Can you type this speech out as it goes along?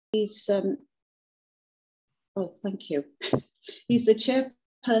He's, oh, thank you. He's the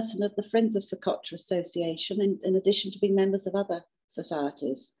chairperson of the Friends of Socotra Association, in addition to being members of other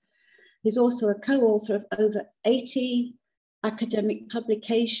societies. He's also a co-author of over 80 academic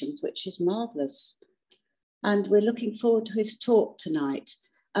publications, which is marvellous. And we're looking forward to his talk tonight.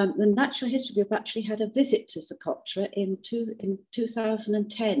 The Natural History Group actually had a visit to Socotra in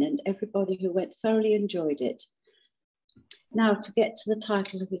 2010, and everybody who went thoroughly enjoyed it. Now, to get to the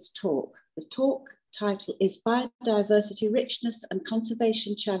title of his talk. The talk title is Biodiversity, Richness and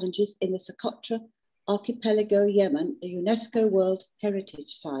Conservation Challenges in the Socotra Archipelago, Yemen, a UNESCO World Heritage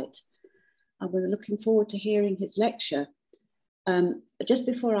Site. And we're looking forward to hearing his lecture. Just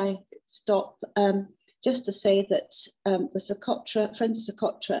before I stop, just to say that the Friends of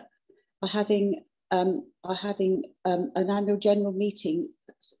Socotra are having an annual general meeting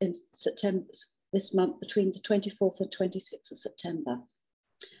in September this month, between the 24th and 26th of September.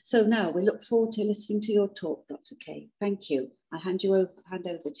 So now we look forward to listening to your talk, Dr. Kay. Thank you. I hand over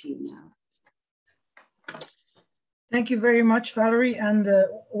to you now. Thank you very much, Valerie, and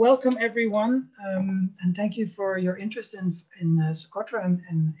welcome everyone. And thank you for your interest in Socotra and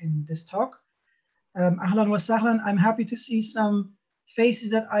in this talk. Ahlan wa sahlan. I'm happy to see some faces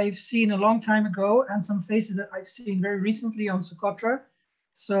that I've seen a long time ago and some faces that I've seen very recently on Socotra.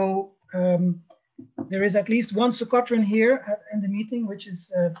 So there is at least one Socotran here in the meeting, which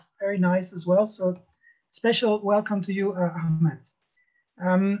is very nice as well. So special welcome to you, Ahmed.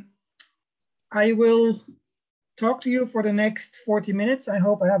 I will talk to you for the next 40 minutes. I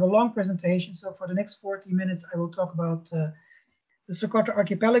hope I have a long presentation. So for the next 40 minutes, I will talk about the Socotra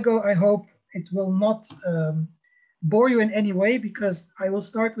Archipelago. I hope it will not bore you in any way, because I will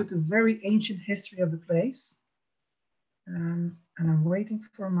start with a very ancient history of the place. And I'm waiting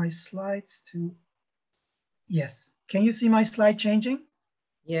for my slides to, yes. Can you see my slide changing?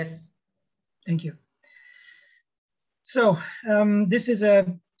 Yes. Thank you. So this is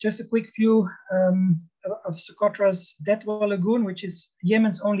just a quick view of Socotra's Detwa Lagoon, which is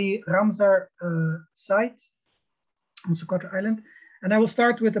Yemen's only Ramsar site on Socotra Island. And I will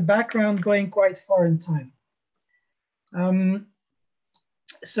start with the background going quite far in time.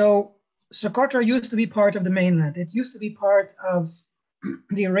 So Socotra used to be part of the mainland. It used to be part of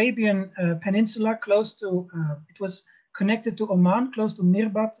the Arabian Peninsula, close to, it was connected to Oman, close to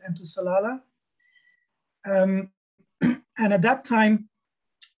Mirbat and to Salalah. And at that time,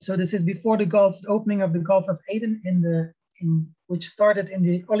 so this is before the Gulf, the opening of the Gulf of Aden, which started in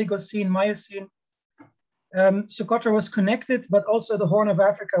the Oligocene, Miocene. Socotra was connected, but also the Horn of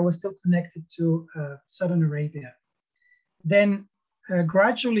Africa was still connected to Southern Arabia. Then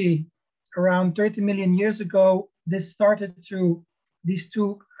gradually, around 30 million years ago, these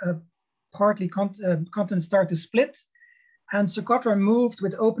two continents start to split, and Socotra moved,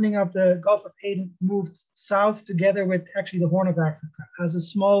 with opening of the Gulf of Aden, moved south together with actually the Horn of Africa as a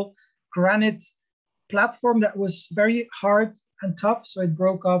small granite platform that was very hard and tough, so it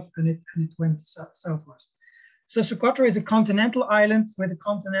broke off and it went southwest. So Socotra is a continental island with a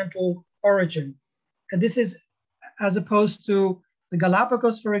continental origin. And this is as opposed to the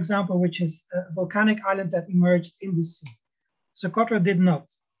Galapagos, for example, which is a volcanic island that emerged in the sea. Socotra did not.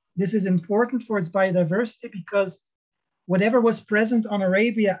 This is important for its biodiversity because whatever was present on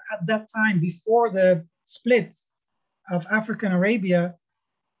Arabia at that time, before the split of Africa and Arabia,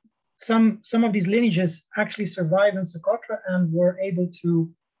 some of these lineages actually survived in Socotra and were able to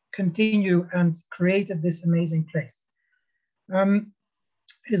continue and created this amazing place.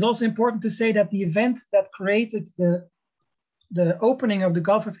 It is also important to say that the event that created the opening of the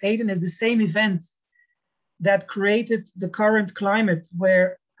Gulf of Aden is the same event that created the current climate,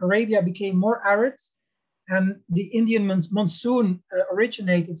 where Arabia became more arid and the Indian monsoon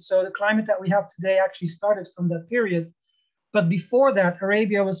originated. So the climate that we have today actually started from that period. But before that,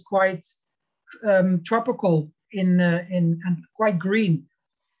 Arabia was quite tropical and quite green.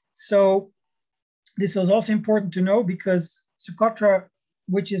 So this was also important to know, because Socotra,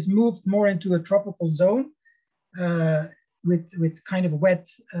 which is moved more into a tropical zone with kind of wet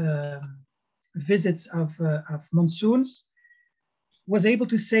visits of monsoons, was able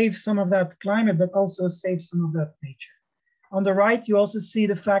to save some of that climate, but also save some of that nature. On the right, you also see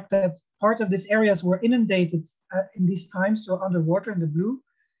the fact that part of these areas were inundated in these times, so underwater in the blue.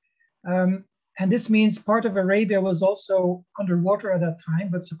 And this means part of Arabia was also underwater at that time,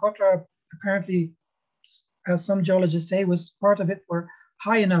 but Socotra apparently, as some geologists say, was part of it were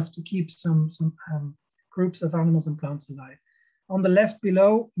high enough to keep some groups of animals and plants alive. On the left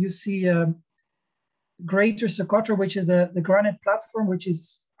below, you see Greater Socotra, which is the granite platform, which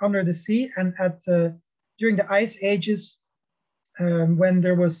is under the sea. And during the ice ages, when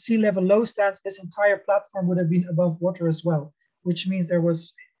there was sea level low stands, this entire platform would have been above water as well, which means there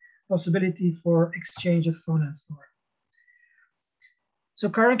was possibility for exchange of fauna and flora. So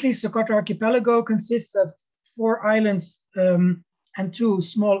currently, Socotra Archipelago consists of 4 islands and 2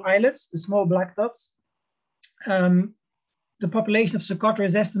 small islets, the small black dots. The population of Socotra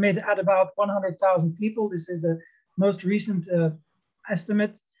is estimated at about 100,000 people. This is the most recent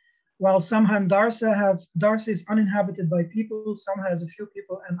estimate. While Samha and Darsa is uninhabited by people, Samha has a few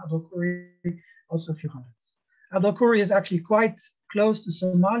people, and Adalkuri also a few hundreds. Adalkuri is actually quite close to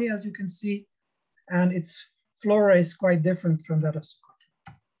Somalia, as you can see, and its flora is quite different from that of Socotra.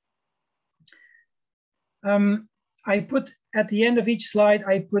 I put at the end of each slide,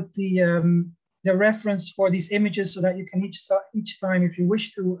 I put the reference for these images so that you can each time, if you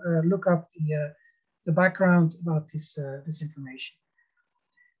wish to, look up the background about this information.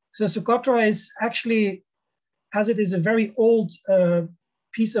 So Socotra is actually, as it is a very old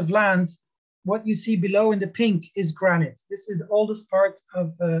piece of land, what you see below in the pink is granite. This is the oldest part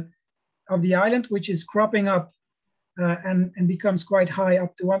of the island, which is cropping up and becomes quite high,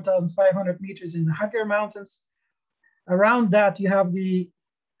 up to 1,500 meters in the Hagar Mountains. Around that, you have the,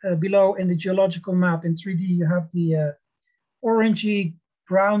 below in the geological map in 3D, you have the orangey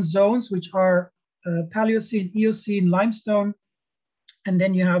brown zones, which are Paleocene, Eocene, limestone. And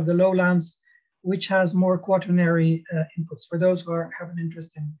then you have the lowlands, which has more quaternary inputs for those who have an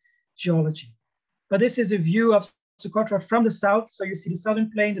interest in geology. But this is a view of Socotra from the south. So you see the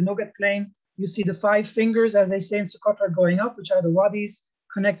southern plain, the Nogat plain. You see the 5 fingers, as they say in Socotra, going up, which are the wadis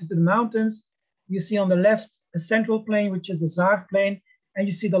connected to the mountains. You see on the left a central plain, which is the Zaag plain. And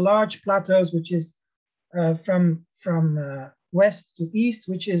you see the large plateaus, which is from west to east,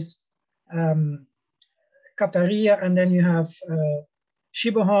 which is Kataria, and then you have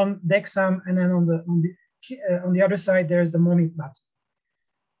Shibohon, Dexam, and then on the other side there's the Momi Plateau.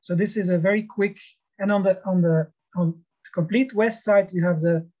 So this is a very quick, and on the complete west side you have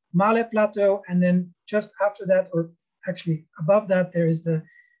the Male Plateau, and then just after that, or actually above that, there is the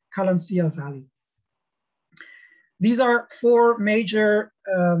Kalansia Valley. These are 4 major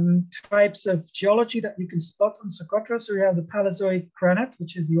types of geology that you can spot on Socotra. So you have the Paleozoic granite,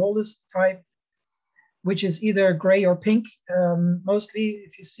 which is the oldest type, which is either gray or pink, mostly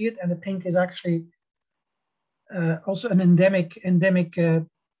if you see it. And the pink is actually also an endemic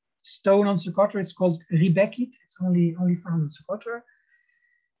stone on Socotra. It's called ribekite. It's only found in Socotra.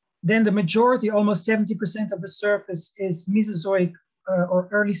 Then the majority, almost 70% of the surface, is Mesozoic or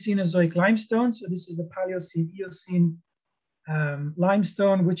early Cenozoic limestone. So this is the Paleocene, Eocene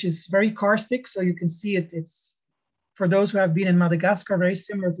limestone, which is very karstic. So you can see it. It's, for those who have been in Madagascar, very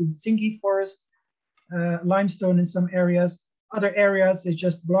similar to the Tsingy forest. Limestone in some areas. Other areas is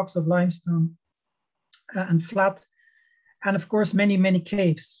just blocks of limestone and flat. And of course, many, many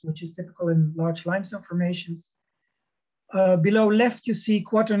caves, which is typical in large limestone formations. Below left, you see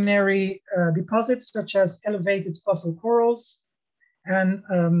quaternary deposits, such as elevated fossil corals. And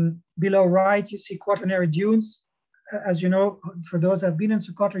below right, you see quaternary dunes. As you know, for those that have been in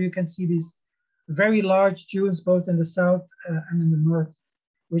Socotra, you can see these very large dunes, both in the south and in the north,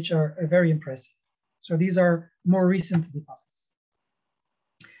 which are very impressive. So these are more recent deposits.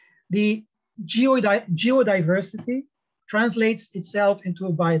 The geodiversity translates itself into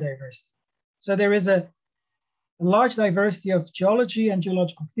a biodiversity. So there is a large diversity of geology and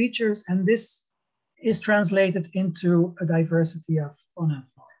geological features, and this is translated into a diversity of fauna and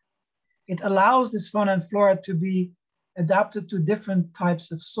flora. It allows this fauna and flora to be adapted to different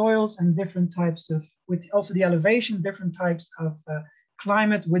types of soils and different types of, with also the elevation, different types of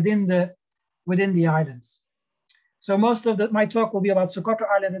climate within the islands. So most of my talk will be about Socotra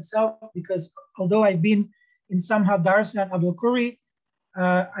Island itself, because although I've been in Samha, Darsa, and Adalkuri,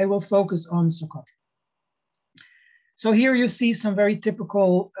 I will focus on Socotra. So here you see some very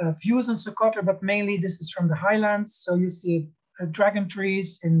typical views on Socotra, but mainly this is from the highlands. So you see dragon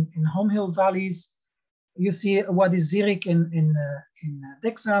trees in home hill valleys. You see what is Zirik in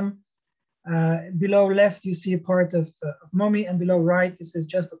Dexam. Below left, you see a part of Momi, and below right, this is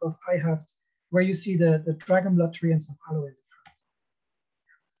just above Aihaft, where you see the dragonblood tree and some aloe in the front.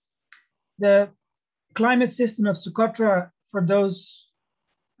 The climate system of Socotra, for those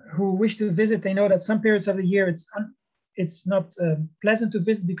who wish to visit, they know that some periods of the year it's not pleasant to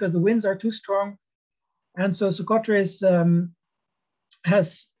visit because the winds are too strong. And so Socotra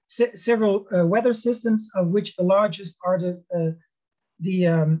has several weather systems, of which the largest are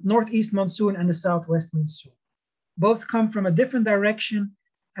the northeast monsoon and the southwest monsoon. Both come from a different direction,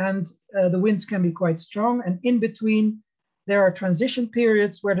 and the winds can be quite strong. And in between, There are transition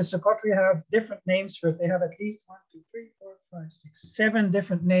periods where the Socotra have different names for it. They have at least 1, 2, 3, 4, 5, 6, 7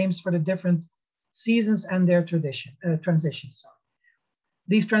 different names for the different seasons and their transitions. Sorry.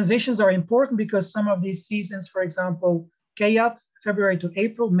 These transitions are important because some of these seasons, for example, Kayat, February to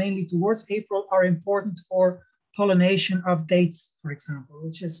April, mainly towards April, are important for pollination of dates, for example,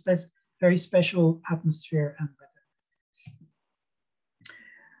 which is very special atmosphere and weather.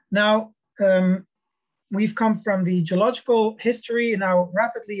 Now, we've come from the geological history now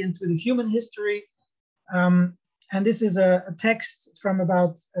rapidly into the human history. And this is a text from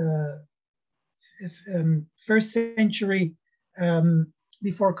about 1st century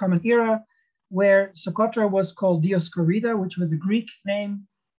before Common Era, where Socotra was called Dioscorida, which was a Greek name.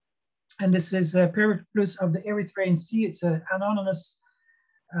 And this is a Periplus of the Erythraean Sea. It's an anonymous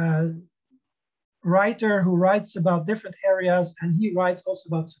writer who writes about different areas, and he writes also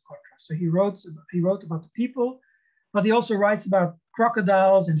about Socotra. So he wrote about the people, but he also writes about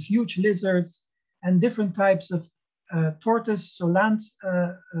crocodiles and huge lizards and different types of tortoise, so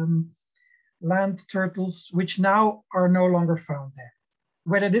land turtles, which now are no longer found there.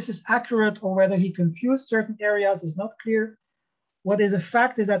 Whether this is accurate or whether he confused certain areas is not clear. What is a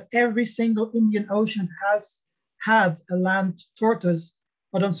fact is that every single Indian Ocean has had a land tortoise,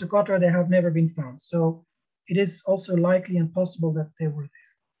 but on Socotra they have never been found. So it is also likely and possible that they were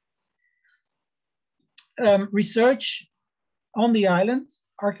there. Research on the island,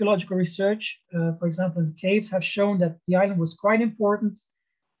 archaeological research, for example, in the caves, have shown that the island was quite important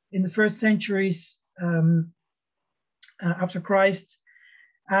in the 1st centuries after Christ.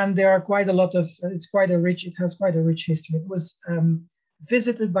 And there are quite a lot of, it has quite a rich history. It was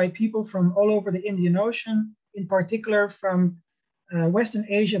visited by people from all over the Indian Ocean, in particular from Western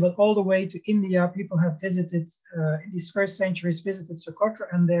Asia, but all the way to India. People have visited, in these 1st centuries, visited Socotra,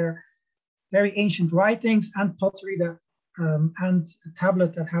 and their very ancient writings and pottery that, and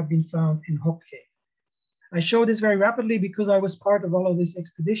tablet that have been found in Hock Cave. I show this very rapidly because I was part of all of these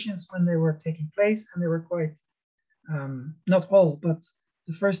expeditions when they were taking place, and they were quite, not all, but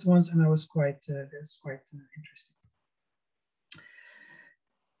the first ones, and I was quite, interesting.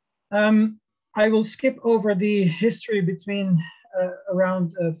 I will skip over the history between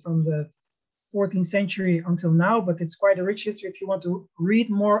around from the 14th century until now, but it's quite a rich history. If you want to read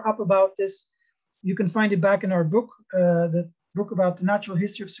more up about this, you can find it back in our book, the book about the natural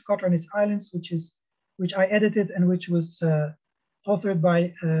history of Socotra and its islands, which I edited and which was authored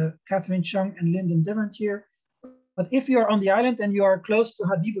by Catherine Chung and Lyndon Devontier. But if you are on the island and you are close to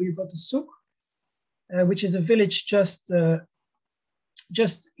Hadibo, you go to Souk, which is a village just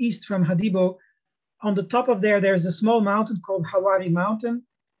east from Hadibo. On the top of there's a small mountain called Hawari Mountain.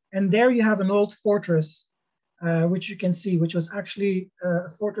 And there you have an old fortress, which you can see, which was actually a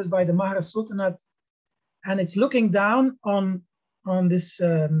fortress by the Mahra Sultanate. And it's looking down on this,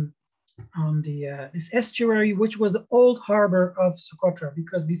 this estuary, which was the old harbor of Socotra,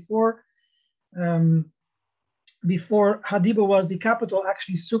 because before Hadibo was the capital,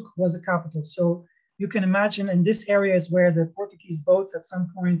 actually Souk was the capital. So you can imagine, and this area is where the Portuguese boats at some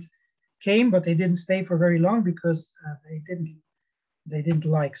point came, but they didn't stay for very long because they didn't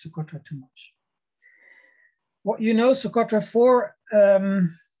like Socotra too much. What you know Socotra for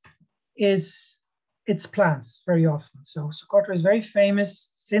is its plants very often. So Socotra is very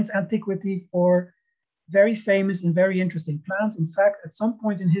famous since antiquity for very famous and very interesting plants. In fact, at some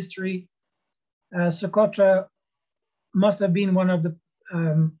point in history, Socotra must have been one of the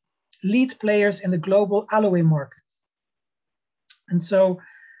lead players in the global aloe market. And so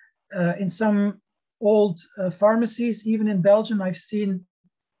in some old pharmacies, even in Belgium, I've seen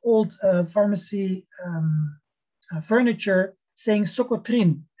old pharmacy furniture saying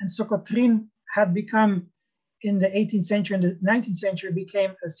Socotrin, and Socotrin had become, in the 18th century and the 19th century,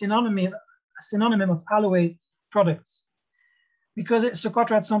 became a synonym of aloe products. Because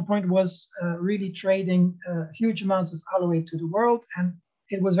Socotra at some point was really trading huge amounts of aloe to the world, and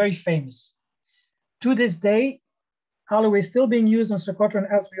it was very famous. To this day, aloe is still being used on Socotra, and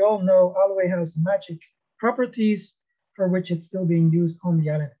as we all know, aloe has magic properties for which it's still being used on the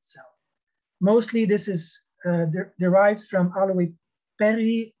island itself. Mostly this is derived from aloe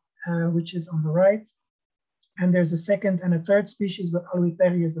perry, which is on the right. And there's a second and a third species, but aloe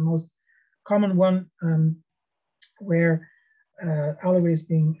perry is the most common one where aloe is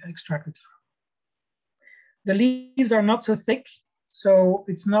being extracted from. The leaves are not so thick, so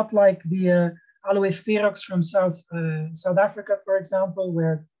it's not like the aloe ferox from South Africa, for example,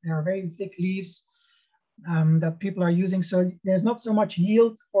 where there are very thick leaves that people are using. So there's not so much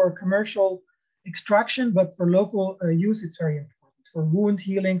yield for commercial extraction, but for local use, it's very important for wound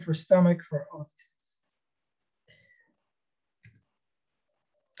healing, for stomach, for all of these things.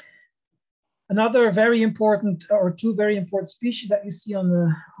 Another very important, or two very important species that you see on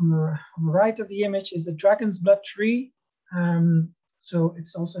the right of the image is the dragon's blood tree. So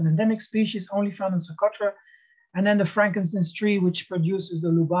it's also an endemic species, only found in Socotra. And then the frankincense tree, which produces the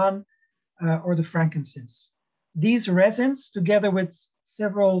luban or the frankincense. These resins, together with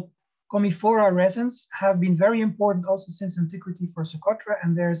several commiphora resins, have been very important also since antiquity for Socotra.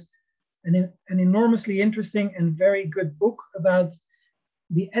 And there's an enormously interesting and very good book about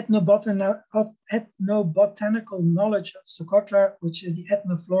the ethnobotanical knowledge of Socotra, which is the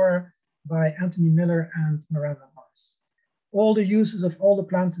Ethnoflora by Anthony Miller and Miranda Morris. All the uses of all the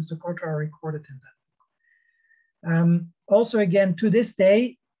plants in Socotra are recorded in that book. Also, again, to this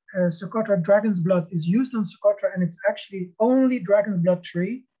day, Socotra dragon's blood is used on Socotra, and it's actually only dragon's blood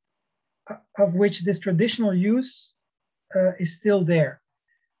tree of which this traditional use is still there.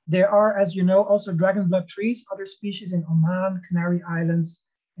 There are, as you know, also dragon blood trees, other species in Oman, Canary Islands,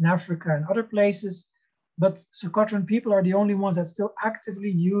 in Africa and other places. But Socotran people are the only ones that still actively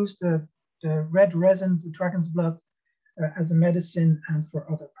use the red resin, the dragon's blood, as a medicine and for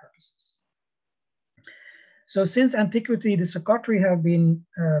other purposes. So since antiquity, the Socotri have been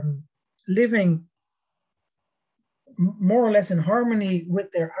living more or less in harmony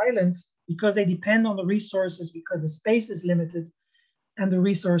with their island because they depend on the resources, because the space is limited and the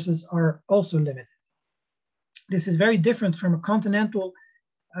resources are also limited. This is very different from a continental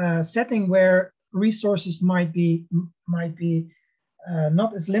setting where resources might be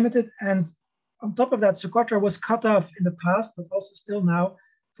not as limited. And on top of that, Socotra was cut off in the past, but also still now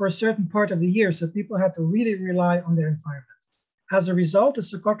for a certain part of the year. So people had to really rely on their environment. As a result, the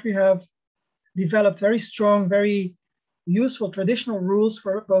Socotri have developed very strong, very useful traditional rules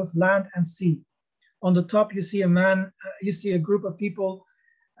for both land and sea. On the top, you see a man, you see a group of people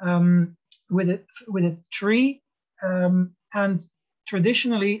with a tree, and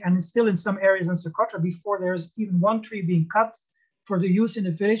traditionally, and still in some areas in Socotra, before there's even one tree being cut for the use in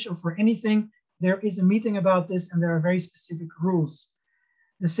the village or for anything, there is a meeting about this, and there are very specific rules.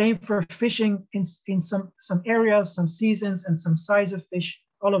 The same for fishing in some areas, some seasons, and some size of fish.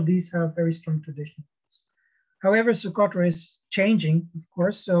 All of these have very strong traditions. However, Socotra is changing, of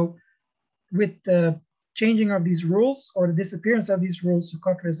course. So with the changing of these rules or the disappearance of these rules,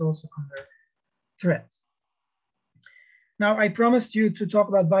 Socotra is also under threat. Now, I promised you to talk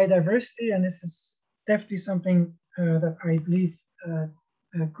about biodiversity, and this is definitely something that I believe a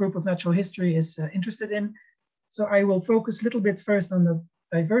group of natural history is interested in. So I will focus a little bit first on the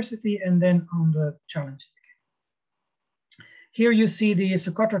diversity and then on the challenges. Here you see the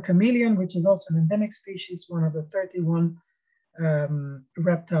Socotra chameleon, which is also an endemic species, one of the 31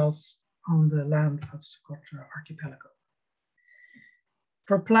 reptiles on the land of Socotra Archipelago.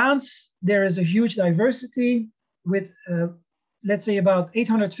 For plants, there is a huge diversity with, let's say, about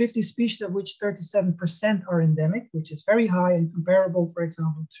 850 species, of which 37% are endemic, which is very high and comparable, for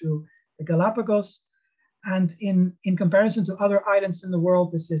example, to the Galapagos. And in comparison to other islands in the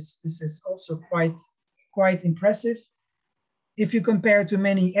world, this is also quite impressive. If you compare to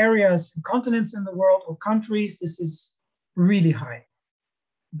many areas and continents in the world or countries, this is really high.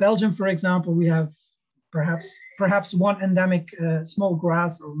 Belgium, for example, we have perhaps one endemic small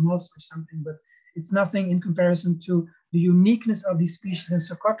grass or moss or something, but it's nothing in comparison to the uniqueness of these species in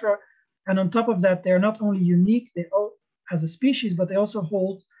Socotra. And on top of that, they're not only unique as a species, but they also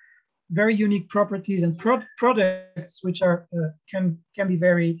hold very unique properties and products which are can be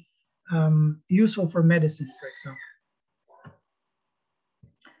very useful for medicine, for example.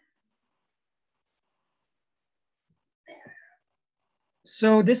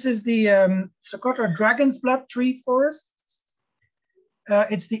 So this is the Socotra dragon's blood tree forest.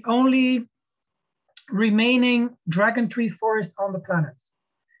 It's the only remaining dragon tree forest on the planet.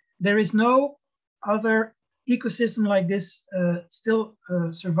 There is no other ecosystem like this still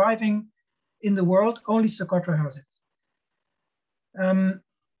surviving in the world. Only Socotra has it.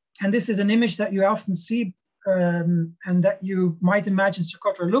 And this is an image that you often see and that you might imagine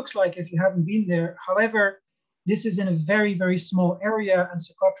Socotra looks like if you haven't been there. However, this is in a very, very small area, and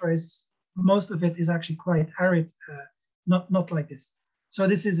Socotra is, most of it is actually quite arid, not like this. So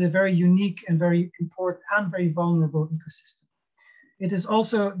this is a very unique and very important and very vulnerable ecosystem. It is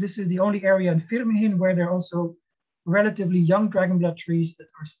also, this is the only area in Firmihin where there are also relatively young dragon blood trees that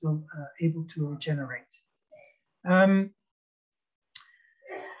are still able to regenerate.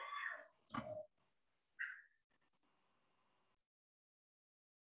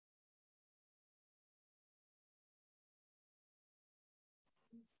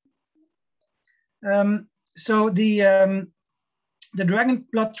 So the dragon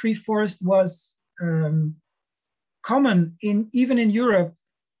blood tree forest was common even in Europe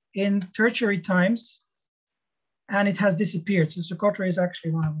in tertiary times, and it has disappeared. So Socotra is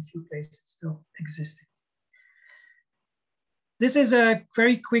actually one of the few places still existing. This is a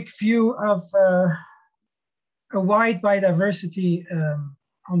very quick view of a wide biodiversity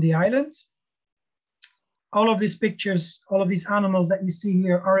on the island. All of these pictures, all of these animals that you see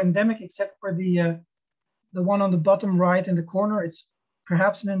here are endemic, except for the one on the bottom right in the corner. It's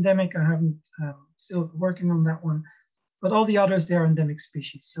perhaps an endemic. I haven't still working on that one, but all the others, they are endemic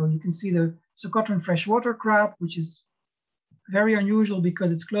species. So you can see the Socotran freshwater crab, which is very unusual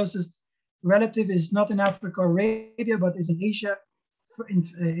because its closest relative is not in Africa or Arabia, but is in Asia,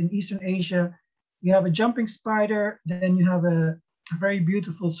 in Eastern Asia. You have a jumping spider, then you have a very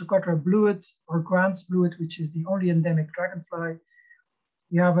beautiful Socotra bluet or Grant's bluet, which is the only endemic dragonfly.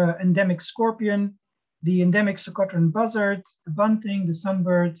 You have an endemic scorpion, the endemic Socotran buzzard, the bunting, the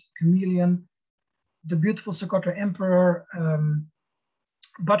sunbird, chameleon, the beautiful Socotra emperor,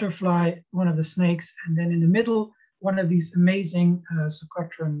 butterfly, one of the snakes, and then in the middle, one of these amazing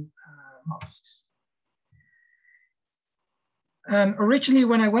Socotran mollusks. Originally,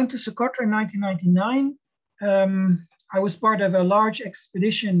 when I went to Socotra in 1999, I was part of a large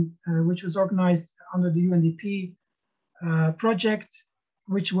expedition which was organized under the UNDP project,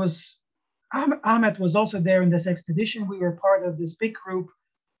 which was, Ahmed was also there in this expedition. We were part of this big group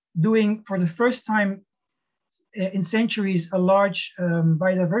doing, for the first time in centuries, a large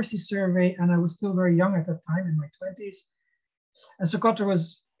biodiversity survey, and I was still very young at that time, in my 20s. And Socotra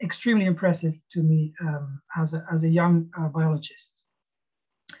was extremely impressive to me as a young biologist.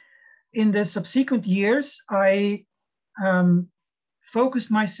 In the subsequent years, I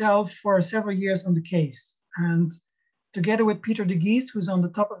focused myself for several years on the caves. And together with Peter de Gies, who's on the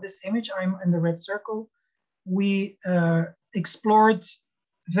top of this image, I'm in the red circle, we explored,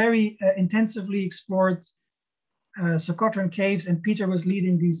 very intensively explored Socotran caves, and Peter was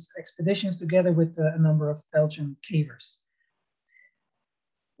leading these expeditions together with a number of Belgian cavers.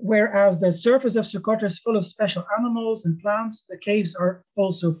 Whereas the surface of Socotra is full of special animals and plants, the caves are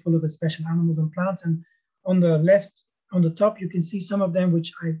also full of special animals and plants. And on the left, on the top, you can see some of them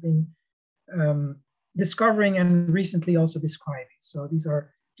which I've been discovering and recently also describing. So these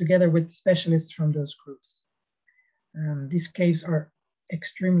are together with specialists from those groups. These caves are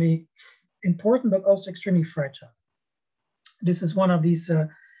extremely important, but also extremely fragile. This is one of these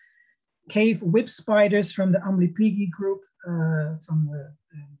cave whip spiders from the Amblipigi group, from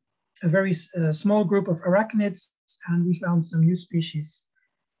a very small group of arachnids, and we found some new species,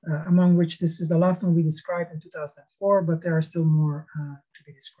 among which this is the last one we described in 2004, but there are still more to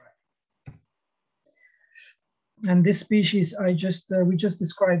be described. And this species we just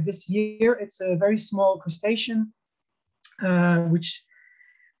described this year. It's a very small crustacean, which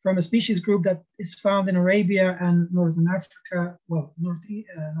from a species group that is found in Arabia and Northern Africa, well,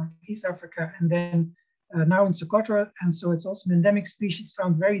 Northeast Africa, and then now in Socotra. And so it's also an endemic species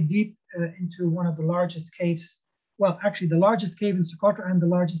found very deep into one of the largest caves, well, actually the largest cave in Socotra and the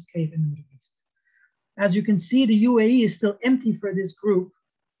largest cave in the Middle East. As you can see, the UAE is still empty for this group,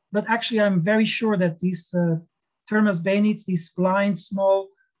 but actually I'm very sure that these Thermus baenids, these blind, small,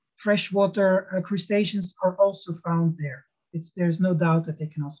 freshwater crustaceans are also found there. There's no doubt that they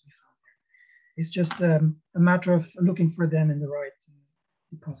can also be found there. It's just a matter of looking for them in the right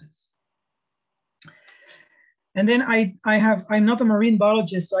deposits. And then I'm not a marine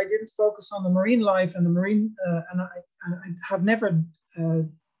biologist, so I didn't focus on the marine life and the marine, and I have never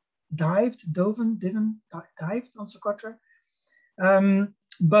dived on Socotra.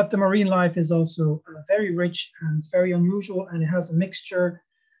 But the marine life is also very rich and very unusual, and it has a mixture.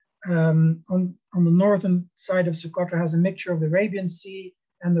 On the northern side of Socotra has a mixture of the Arabian Sea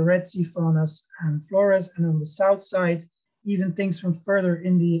and the Red Sea faunas and floras, and on the south side, even things from further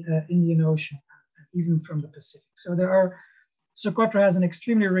in the Indian Ocean, even from the Pacific. So Socotra has an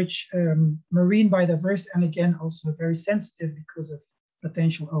extremely rich marine biodiversity, and again, also very sensitive because of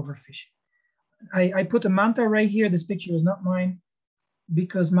potential overfishing. I put a manta ray here. This picture is not mine,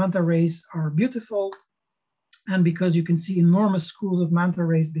 because manta rays are beautiful, and because you can see enormous schools of manta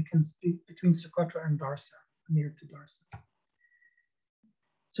rays between Socotra and Darsa, near to Darsa.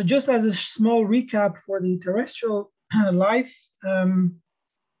 So just as a small recap for the terrestrial life,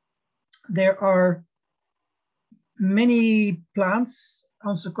 there are many plants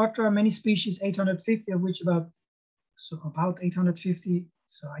on Socotra, many species, 850, of which about 850,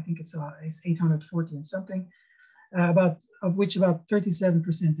 so I think it's 840 and something, of which about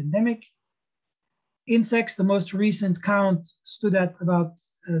 37% endemic. Insects, the most recent count stood at about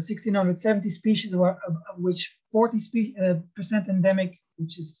 1,670 species, of which 40% endemic,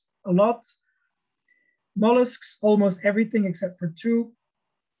 which is a lot. Mollusks, almost everything except for two.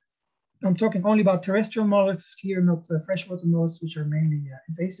 I'm talking only about terrestrial mollusks here, not freshwater mollusks, which are mainly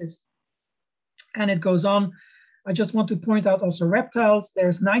invasives. And it goes on. I just want to point out also reptiles.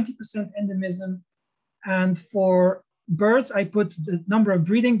 There's 90% endemism. And for birds, I put the number of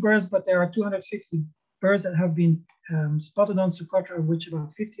breeding birds, but there are 250 birds that have been spotted on Socotra, of which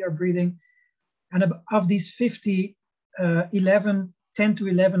about 50 are breeding. And of these 50, 10 to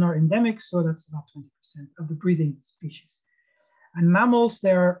 11 are endemic, so that's about 20% of the breeding species. And mammals,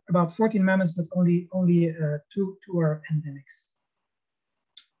 there are about 14 mammals, but only two are endemics.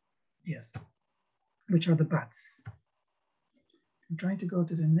 Yes, which are the bats. I'm trying to go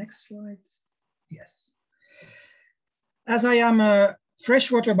to the next slide. Yes. As I am a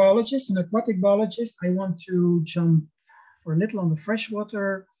freshwater biologist and aquatic biologist, I want to jump for a little on the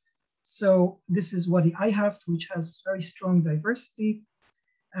freshwater. So this is what I have, which has very strong diversity.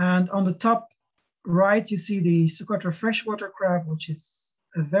 And on the top right, you see the Socotra freshwater crab, which is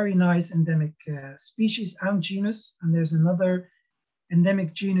a very nice endemic species and genus. And there's another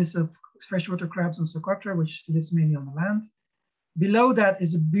endemic genus of freshwater crabs on Socotra, which lives mainly on the land. Below that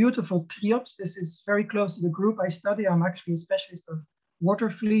is a beautiful triops. This is very close to the group I study. I'm actually a specialist of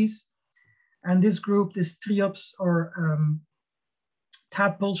water fleas. And this group, this triops, or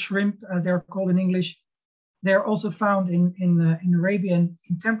tadpole shrimp, as they're called in English, they're also found in Arabia in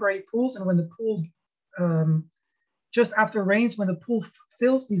temporary pools. And when the pool, just after rains, when the pool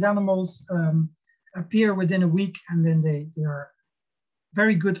fills, these animals appear within a week, and then they are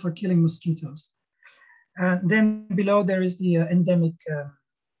very good for killing mosquitoes. And then below there is the endemic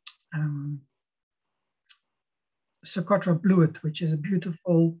Socotra bluet, which is a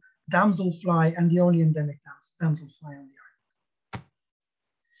beautiful damselfly and the only endemic damselfly on the island.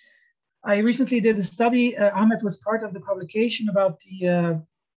 I recently did a study. Ahmed was part of the publication about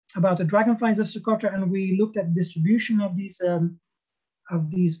the dragonflies of Socotra, and we looked at the distribution of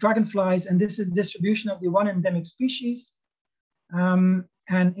these dragonflies, and this is the distribution of the one endemic species.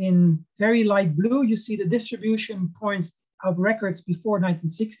 And in very light blue, you see the distribution points of records before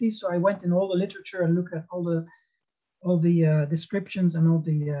 1960. So I went in all the literature and looked at all the descriptions and all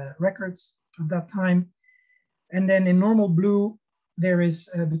the records of that time. And then in normal blue, there is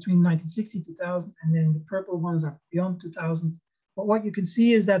between 1960 2000, and then the purple ones are beyond 2000. But what you can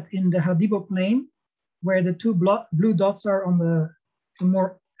see is that in the Hadibo Plain, where the two blue dots are on the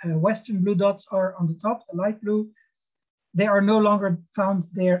more western blue dots are on the top, the light blue, they are no longer found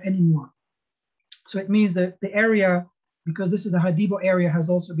there anymore. So it means that the area, because this is the Hadibo area, has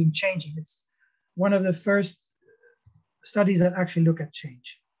also been changing. It's one of the first studies that actually look at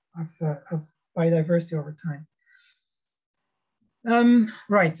change of biodiversity over time.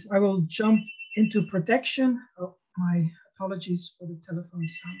 Right, I will jump into protection. Oh, my apologies for the telephone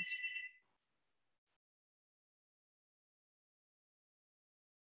sound.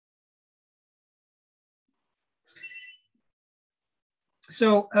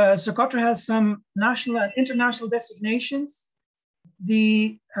 So Socotra has some national and international designations.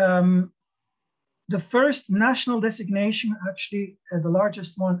 The first national designation, actually the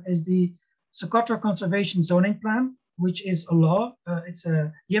largest one, is the Socotra Conservation Zoning Plan, which is a law. It's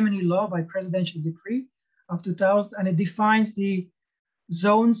a Yemeni law by presidential decree of 2000, and it defines the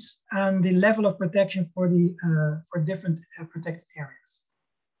zones and the level of protection for different protected areas.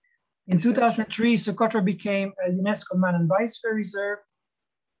 In 2003, Socotra became a UNESCO Man and Biosphere Reserve.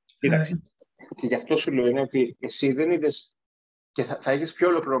 Κοίταξε, και γι' αυτό σου λέω είναι ότι εσύ δεν είδες και θα έχεις πιο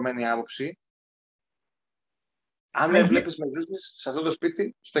ολοκληρωμένη άποψη αν έβλεπες με ζήσεις σε αυτό το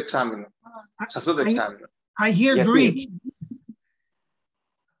σπίτι στο εξάμηνο. Σε αυτό το εξάμηνο. I hear Greek.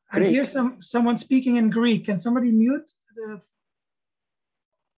 I hear someone speaking in Greek. Can somebody mute the...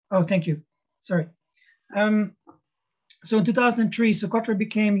 Oh, thank you. Sorry. So in 2003, Socotra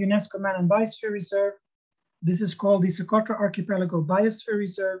became UNESCO Man and Biosphere Reserve. This is called the Socotra Archipelago Biosphere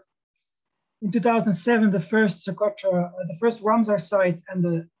Reserve. In 2007, the first Ramsar site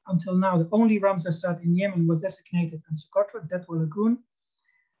and until now the only Ramsar site in Yemen was designated in Socotra, Detwa Lagoon.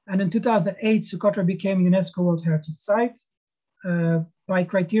 And in 2008, Socotra became UNESCO World Heritage Site by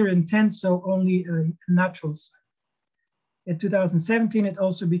criterion 10, so only a natural site. In 2017, it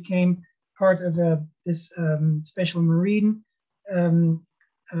also became part of this special marine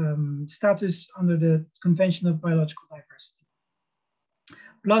status under the Convention of Biological Diversity.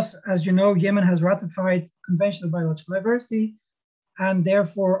 Plus, as you know, Yemen has ratified Convention of Biological Diversity and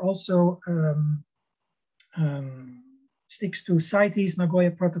therefore also sticks to CITES,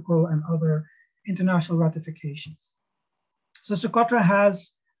 Nagoya Protocol, and other international ratifications. So Socotra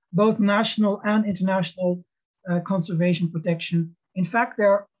has both national and international conservation protection. In fact,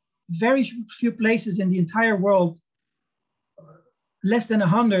 there are very few places in the entire world less than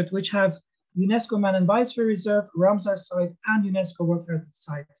 100 which have UNESCO Man and Biosphere Reserve, Ramsar site, and UNESCO World Heritage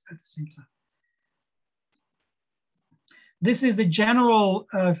Site at the same time. This is the general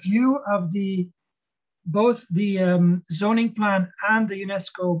view of both the zoning plan and the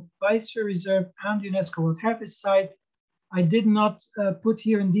UNESCO Biosphere Reserve and UNESCO World Heritage Site. I did not put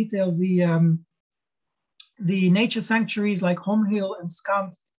here in detail the nature sanctuaries like Hom Hill and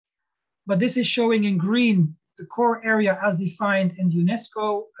Skant, but this is showing in green the core area as defined in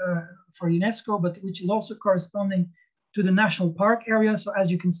UNESCO, for UNESCO, but which is also corresponding to the national park area. So as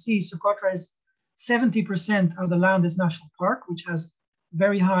you can see, Socotra is 70% of the land is national park, which has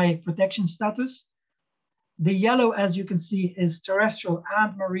very high protection status. The yellow, as you can see, is terrestrial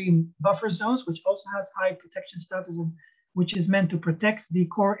and marine buffer zones, which also has high protection status, and which is meant to protect the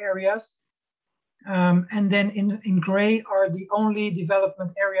core areas. And then in gray are the only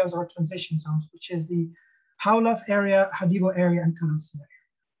development areas or transition zones, which is the Haulaf area, Hadibo area, and Kalansi area,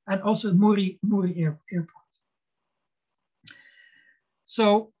 and also Muri Airport.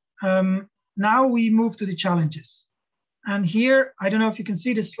 So now we move to the challenges. And here, I don't know if you can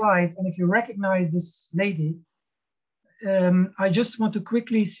see this slide, and if you recognize this lady, I just want to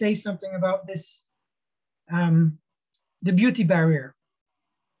quickly say something about this, the beauty barrier.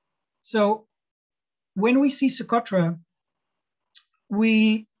 So when we see Socotra,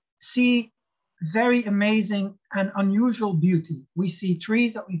 we see very amazing and unusual beauty. We see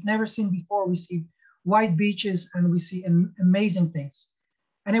trees that we've never seen before. We see white beaches, and we see amazing things.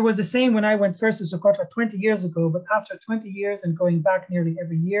 And it was the same when I went first to Socotra 20 years ago, but after 20 years and going back nearly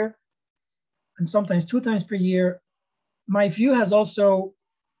every year, and sometimes 2 times per year, my view has also,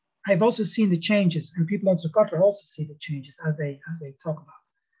 I've also seen the changes, and people on Socotra also see the changes as they talk about.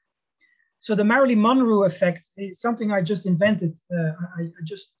 So the Marilyn Monroe effect is something I just invented. I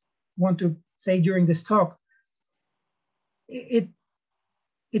just want to say during this talk. It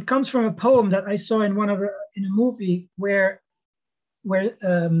comes from a poem that I saw in in a movie where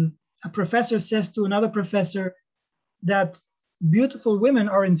a professor says to another professor that beautiful women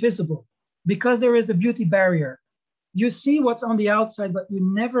are invisible because there is the beauty barrier. You see what's on the outside, but you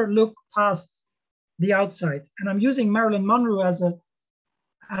never look past the outside. And I'm using Marilyn Monroe as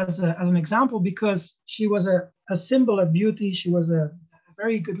an example because she was a symbol of beauty. She was a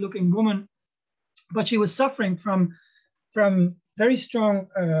very good-looking woman, but she was suffering from very strong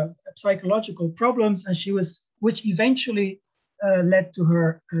psychological problems, and which eventually led to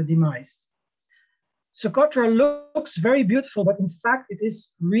her demise. Socotra looks very beautiful, but in fact, it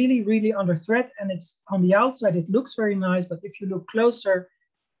is really, really under threat. And it's on the outside, it looks very nice, but if you look closer,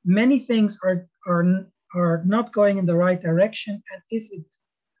 many things are not going in the right direction. And if it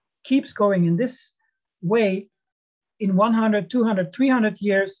keeps going in this way, in 100, 200, 300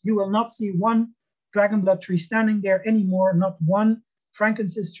 years, you will not see one dragonblood tree standing there anymore, not one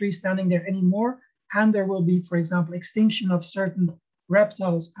frankincense tree standing there anymore. And there will be, for example, extinction of certain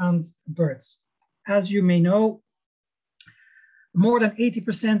reptiles and birds. As you may know, more than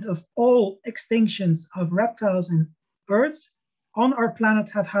 80% of all extinctions of reptiles and birds on our planet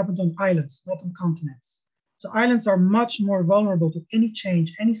have happened on islands, not on continents. So islands are much more vulnerable to any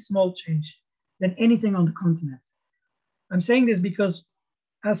change, any small change, than anything on the continent. I'm saying this because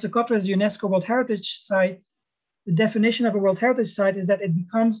as Socotra is UNESCO World Heritage Site, the definition of a World Heritage Site is that it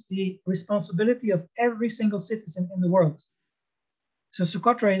becomes the responsibility of every single citizen in the world. So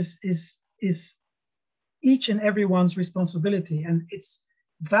Socotra is each and everyone's responsibility, and its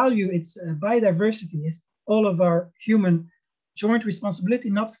value, its biodiversity is all of our human joint responsibility,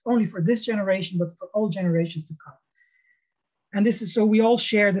 not only for this generation, but for all generations to come. And this is, so we all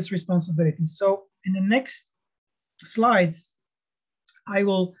share this responsibility. So in the next slides, I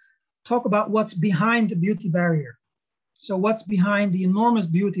will talk about what's behind the beauty barrier. So what's behind the enormous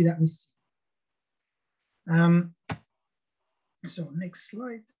beauty that we see. So next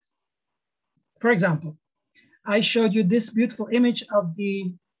slide. For example, I showed you this beautiful image of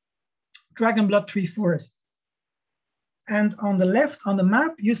the dragonblood tree forest. And on the left, on the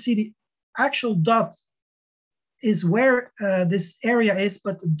map, you see the actual dot is where this area is,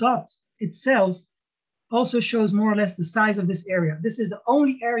 but the dot itself also shows more or less the size of this area. This is the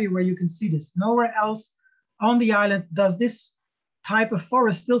only area where you can see this. Nowhere else on the island does this type of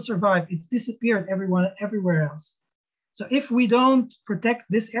forest still survive. It's disappeared everywhere else. So if we don't protect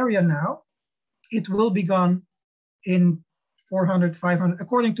this area now, it will be gone in 400, 500.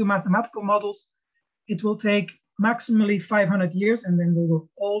 According to mathematical models, it will take maximally 500 years and then they will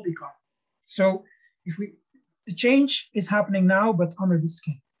all be gone. So the change is happening now, but under the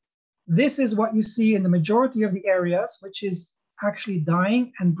skin. This is what you see in the majority of the areas, which is actually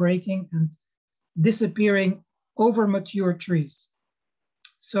dying and breaking and disappearing over mature trees.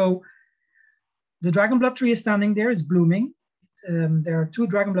 So the dragonblood tree is standing there, is blooming. There are 2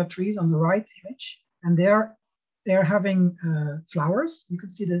 dragonblood trees on the right image, and they're having flowers. You can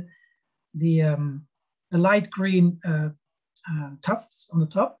see the light green tufts on the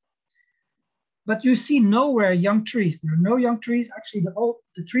top. But you see nowhere young trees. There are no young trees. Actually,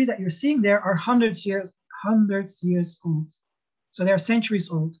 the trees that you're seeing there are hundreds years old. So they're centuries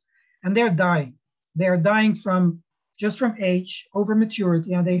old, and they're dying. They are dying just from age, over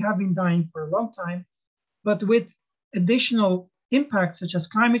maturity, and they have been dying for a long time. But with additional impacts such as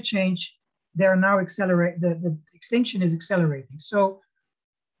climate change, they are now accelerating. The extinction is accelerating. So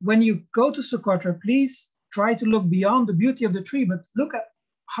when you go to Socotra, please try to look beyond the beauty of the tree, but look at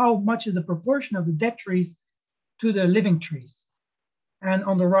how much is the proportion of the dead trees to the living trees. And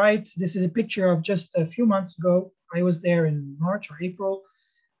on the right, this is a picture of just a few months ago. I was there in March or April,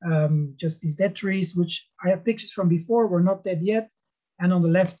 just these dead trees, which I have pictures from before, were not dead yet. And on the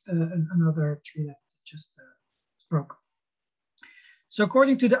left, another tree that just broke. So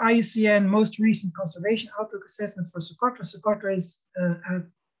according to the IUCN most recent conservation outlook assessment for Socotra, Socotra is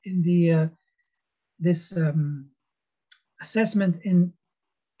this assessment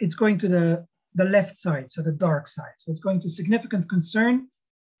it's going to the left side, so the dark side. So it's going to significant concern,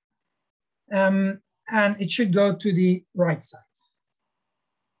 and it should go to the right side.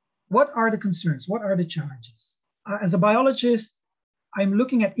 What are the concerns? What are the challenges? As a biologist, I'm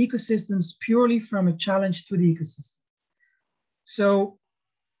looking at ecosystems purely from a challenge to the ecosystem. So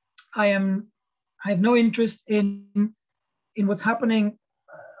I have no interest in what's happening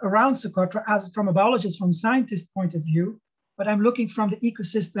around Socotra as from a biologist, from a scientist point of view, but I'm looking from the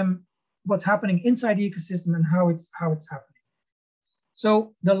ecosystem, what's happening inside the ecosystem and how it's happening.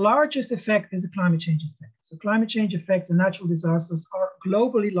 So the largest effect is the climate change effect. So climate change effects and natural disasters are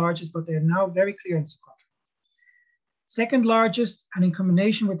globally largest, but they're now very clear in Socotra. Second largest, and in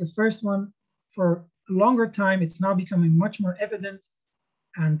combination with the first one, for a longer time, it's now becoming much more evident,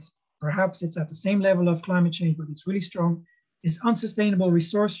 and perhaps it's at the same level of climate change, but it's really strong, is unsustainable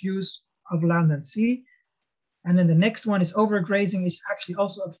resource use of land and sea. And then the next one is overgrazing, is actually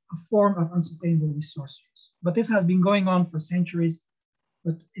also a form of unsustainable resource use. But this has been going on for centuries,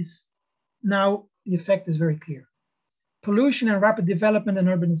 but is now the effect is very clear. Pollution and rapid development and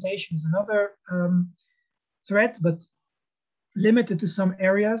urbanization is another threat, but limited to some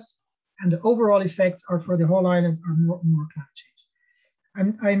areas. And the overall effects are for the whole island are more climate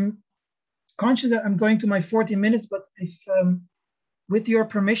change. I'm conscious that I'm going to my 40 minutes, but if with your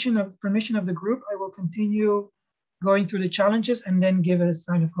permission of the group, I will continue going through the challenges and then give a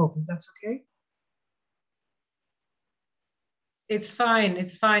sign of hope, if that's okay. It's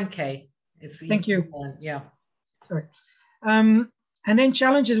fine, Kay. Thank you. Yeah. Sorry. And then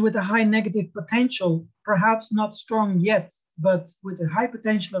challenges with a high negative potential, perhaps not strong yet, but with a high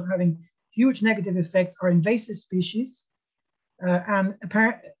potential of having huge negative effects are invasive species. And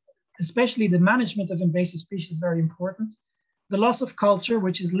especially the management of invasive species is very important. The loss of culture,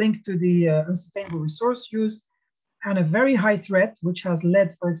 which is linked to the unsustainable resource use, and a very high threat, which has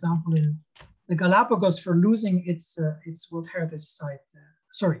led, for example, in the Galapagos for losing its World Heritage Site,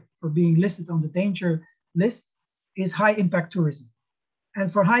 for being listed on the danger list, is high impact tourism.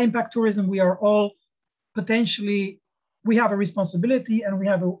 And for high impact tourism, we are all potentially, we have a responsibility, and we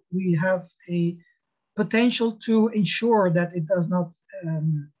have a potential to ensure that it does not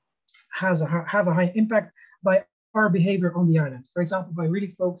have a high impact by our behavior on the island. For example, by really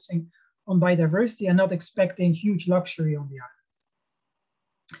focusing on biodiversity and not expecting huge luxury on the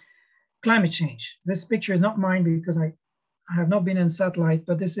island. Climate change. This picture is not mine because I have not been in satellite,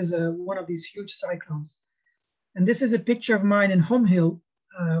 but this is one of these huge cyclones. And this is a picture of mine in Home Hill.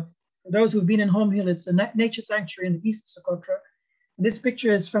 For those who've been in Home Hill, it's a nature sanctuary in the east of Socotra. And this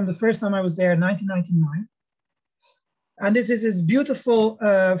picture is from the first time I was there in 1999. And this is this beautiful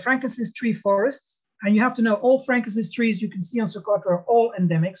frankincense tree forest. And you have to know all frankincense trees you can see on Socotra are all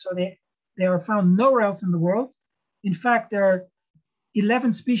endemic. So they are found nowhere else in the world. In fact, there are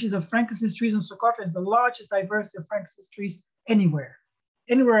 11 species of frankincense trees on Socotra. Is the largest diversity of frankincense trees anywhere.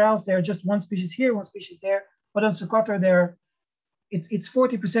 Anywhere else, there are just one species here, one species there. But on Socotra, it's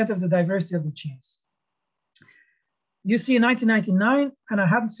 40% of the diversity of the genus. You see in 1999, and I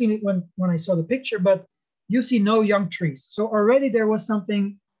hadn't seen it when I saw the picture, but you see no young trees. So already there was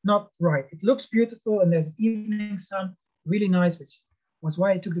something not right. It looks beautiful, and there's evening sun, really nice, which was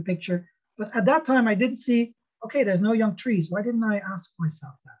why I took the picture. But at that time, I didn't see, okay, there's no young trees. Why didn't I ask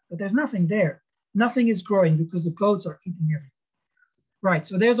myself that? But there's nothing there. Nothing is growing because the goats are eating everything. Right,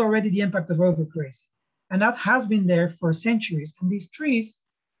 so there's already the impact of overgrazing. And that has been there for centuries. And these trees,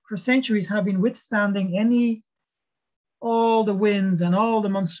 for centuries, have been withstanding any all the winds and all the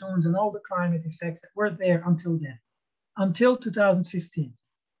monsoons and all the climate effects that were there until then, until 2015.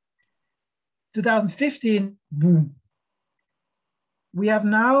 2015, boom. We have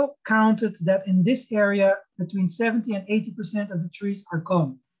now counted that in this area, between 70 and 80% of the trees are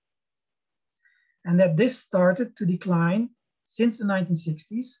gone. And that this started to decline since the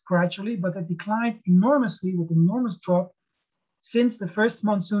 1960s, gradually, but it declined enormously with enormous drop since the first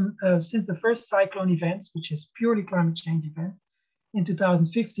monsoon, since the first cyclone events, which is purely climate change event, in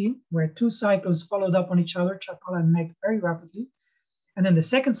 2015, where 2 cyclones followed up on each other, Chapala and Meg, very rapidly. And then the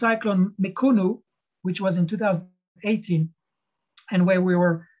second cyclone, Mikunu, which was in 2018, and where we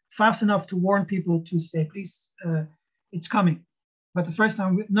were fast enough to warn people to say, please, it's coming. But the first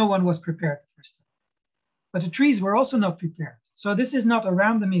time, no one was prepared the first time. But the trees were also not prepared. So this is not a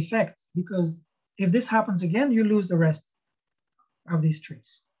random effect, because if this happens again, you lose the rest of these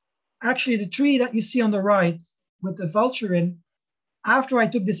trees. Actually, the tree that you see on the right with the vulture in, after I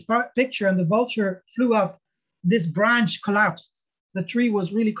took this picture and the vulture flew up, this branch collapsed. The tree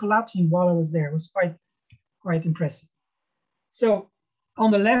was really collapsing while I was there. It was quite impressive. So on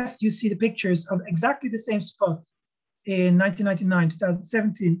the left, you see the pictures of exactly the same spot in 1999,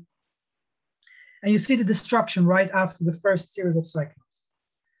 2017. And you see the destruction right after the first series of cyclones.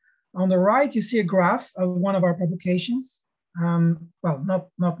 On the right, you see a graph of one of our publications. Well,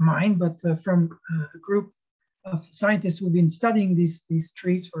 not mine, but from a group of scientists who've been studying these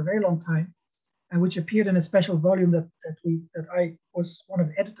trees for a very long time, and which appeared in a special volume that I was one of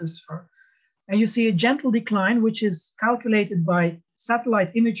the editors for. And you see a gentle decline, which is calculated by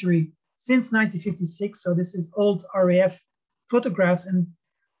satellite imagery since 1956. So this is old RAF photographs, and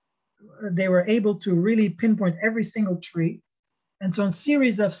they were able to really pinpoint every single tree. And so in a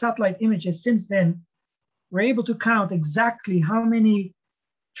series of satellite images since then, we're able to count exactly how many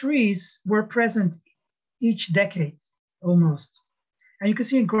trees were present each decade, almost. And you can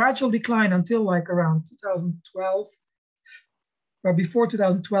see a gradual decline until like around 2012, or before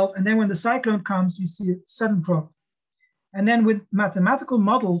 2012. And then when the cyclone comes, you see a sudden drop. And then with mathematical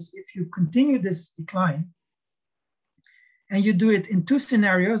models, if you continue this decline, and you do it in 2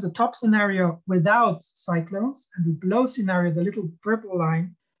 scenarios, the top scenario without cyclones, and the below scenario, the little purple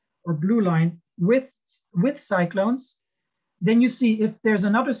line or blue line with cyclones, then you see if there's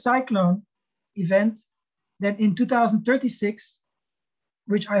another cyclone event, then in 2036,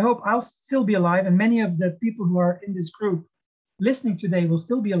 which I hope I'll still be alive, and many of the people who are in this group listening today will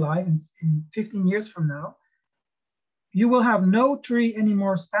still be alive in 15 years from now, you will have no tree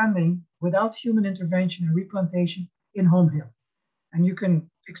anymore standing without human intervention and replantation in Home Hill. And you can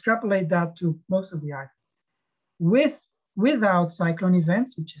extrapolate that to most of the island. Without cyclone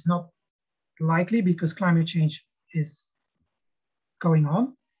events, which is not likely because climate change is going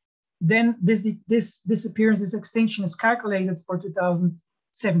on, then this disappearance, this extinction is calculated for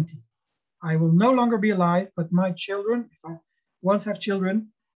 2070. I will no longer be alive, but my children, if I once have children,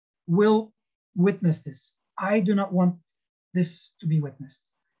 will witness this. I do not want this to be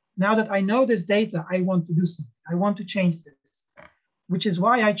witnessed. Now that I know this data, I want to do something. I want to change this, which is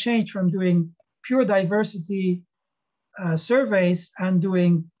why I changed from doing pure diversity surveys and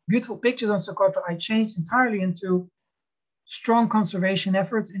doing beautiful pictures on Socotra. I changed entirely into strong conservation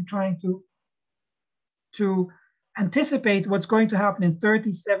efforts in trying to anticipate what's going to happen in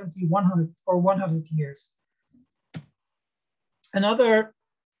 30, 70, 100, or 100 years. Another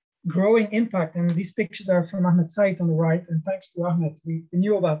growing impact, and these pictures are from Ahmed Said on the right, and thanks to Ahmed, we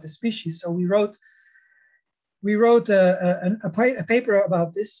knew about the species. So we wrote a paper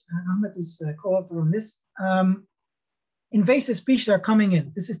about this. Ahmed is a co-author on this. Invasive species are coming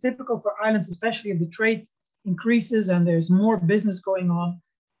in. This is typical for islands, especially if the trade increases and there's more business going on.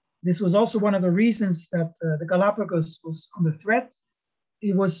 This was also one of the reasons that the Galapagos was under threat.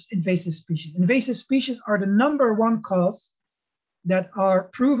 It was invasive species. Invasive species are the #1 cause that are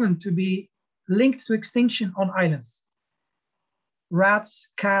proven to be linked to extinction on islands. Rats,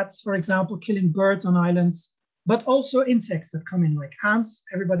 cats, for example, killing birds on islands, but also insects that come in, like ants.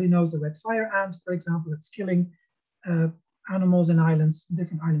 Everybody knows the red fire ant, for example, that's killing animals in islands,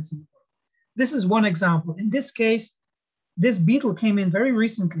 different islands in the world. This is one example. In this case, this beetle came in very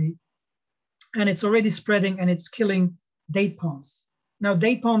recently, and it's already spreading and it's killing date palms. Now,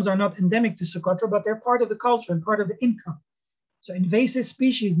 date palms are not endemic to Socotra, but they're part of the culture and part of the income. So invasive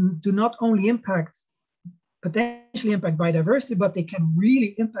species do not only potentially impact biodiversity, but they can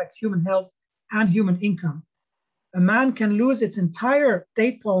really impact human health and human income. A man can lose its entire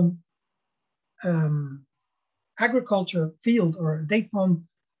date palm agriculture field or date palm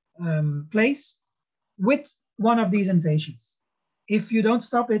place with one of these invasions. If you don't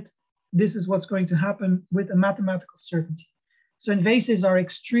stop it, this is what's going to happen with a mathematical certainty. So invasives are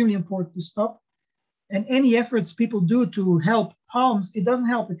extremely important to stop. And any efforts people do to help palms, it doesn't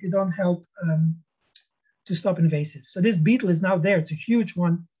help if you don't help to stop invasives. So this beetle is now there. It's a huge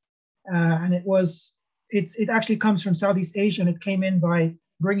one. And it actually comes from Southeast Asia, and it came in by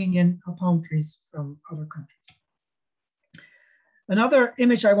bringing in palm trees from other countries. Another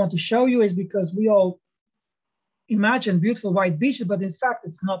image I want to show you is because we all imagine beautiful white beaches, but in fact,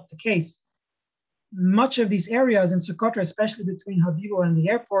 it's not the case. Much of these areas in Socotra, especially between Hadibo and the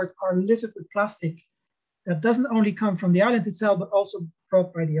airport, are littered with plastic that doesn't only come from the island itself, but also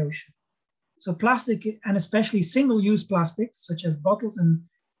brought by the ocean. So plastic, and especially single-use plastics, such as bottles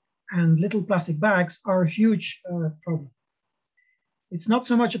and little plastic bags, are a huge problem. It's not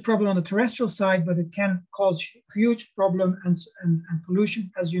so much a problem on the terrestrial side, but it can cause huge problem and pollution,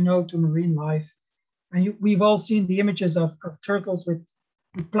 as you know, to marine life. And we've all seen the images of turtles with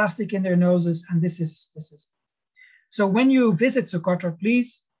plastic in their noses, and this is. So when you visit Socotra,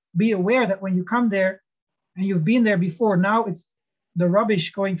 please be aware that when you come there, and you've been there before, now it's the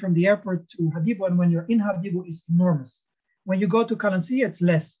rubbish going from the airport to Hadibo, and when you're in Hadibo, is enormous. When you go to Kalancia, it's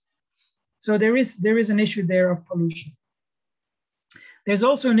less. So there is an issue there of pollution. There's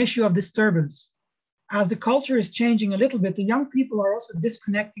also an issue of disturbance. As the culture is changing a little bit, the young people are also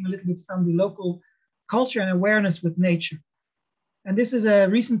disconnecting a little bit from the local culture and awareness with nature. And this is a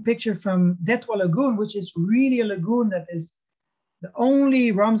recent picture from Detwa Lagoon, which is really a lagoon that is the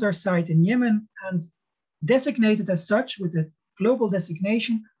only Ramsar site in Yemen and designated as such with a global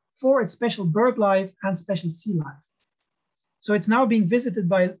designation for its special bird life and special sea life. So it's now being visited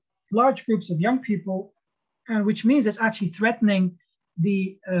by large groups of young people, and which means it's actually threatening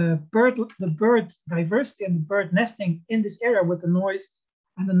the bird diversity and the bird nesting in this area with the noise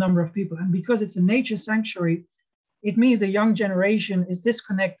and the number of people. And because it's a nature sanctuary, it means the young generation is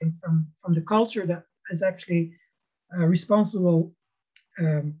disconnecting from the culture that is actually responsible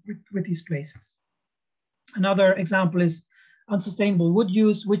with these places. Another example is unsustainable wood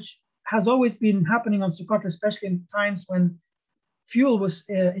use, which has always been happening on Socotra, especially in times when fuel was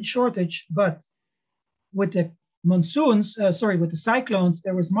in shortage, but with the monsoons, with the cyclones,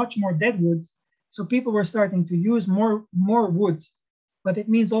 there was much more dead wood. So people were starting to use more wood, but it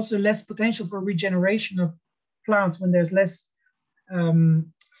means also less potential for regeneration of plants when there's less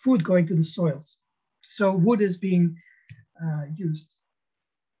food going to the soils. So wood is being used.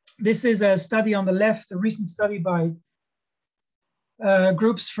 This is a study on the left, a recent study by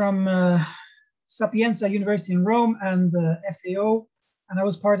groups from Sapienza University in Rome and FAO. And I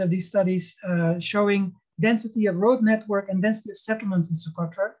was part of these studies showing density of road network and density of settlements in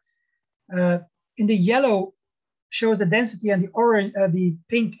Socotra. In the yellow shows the density, and the orange, the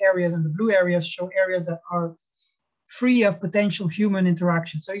pink areas and the blue areas show areas that are free of potential human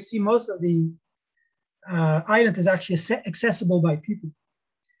interaction. So you see most of the island is actually accessible by people,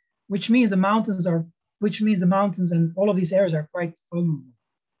 which means the mountains and all of these areas are quite vulnerable.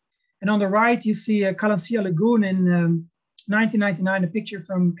 And on the right, you see a Kalancia Lagoon in 1999, a picture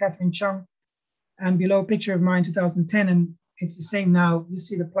from Catherine Chung, and below a picture of mine, 2010, and it's the same now. You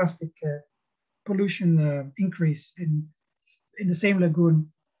see the plastic pollution increase in the same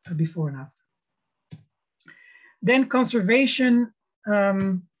lagoon before and after. Then conservation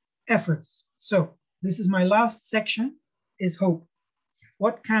efforts. So this is my last section, is hope.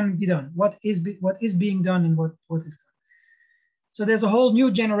 What can be done? What is being done, and what is done? So there's a whole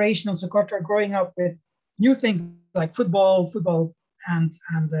new generation of Socotra growing up with new things like football, and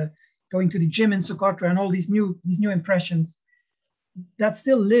going to the gym in Socotra, and all these new impressions that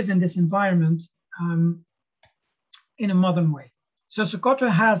still live in this environment in a modern way. So Socotra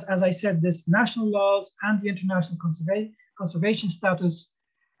has, as I said, this national laws and the international conservation status.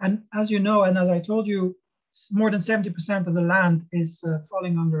 And as you know, and as I told you, more than 70% of the land is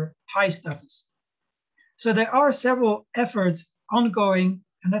falling under high status. So there are several efforts ongoing,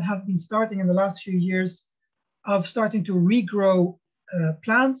 and that have been starting in the last few years, of starting to regrow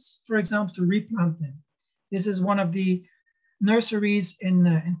plants, for example, to replant them. This is one of the nurseries in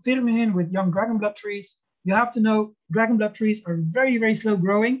Firminin with young dragonblood trees. You have to know dragonblood trees are very, very slow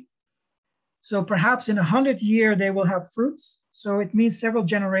growing. So perhaps in 100 years, they will have fruits. So it means several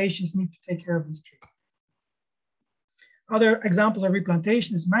generations need to take care of these trees. Other examples of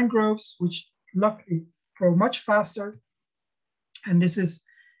replantation is mangroves, which luckily grow much faster. And this is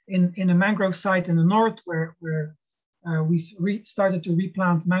in a mangrove site in the north where we've started to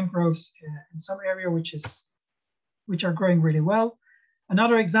replant mangroves in some area which are growing really well.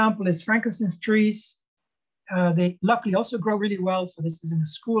 Another example is frankincense trees. They luckily also grow really well. So this is in a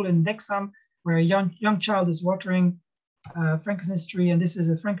school in Dexam where a young child is watering Frankenhistory, and this is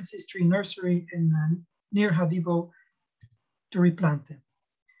a Frankenhistory nursery in near Hadibo to replant them.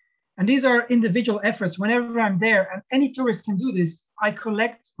 And these are individual efforts. Whenever I'm there, and any tourist can do this, I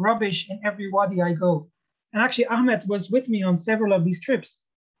collect rubbish in every wadi I go. And actually, Ahmed was with me on several of these trips.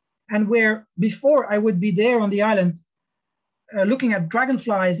 And where before I would be there on the island looking at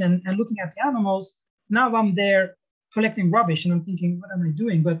dragonflies and looking at the animals, now I'm there collecting rubbish. And I'm thinking, what am I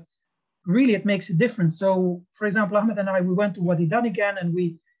doing? But really, it makes a difference. So, for example, Ahmed and I, we went to Wadi Dan again, and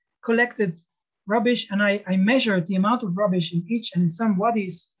we collected rubbish. And I measured the amount of rubbish in each. And in some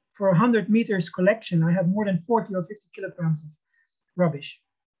wadis, for 100 meters collection, I had more than 40 or 50 kilograms of rubbish.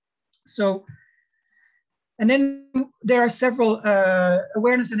 So, and then there are several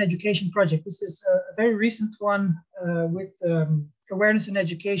awareness and education projects. This is a very recent one with awareness and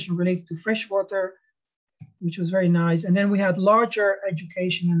education related to freshwater, which was very nice. And then we had larger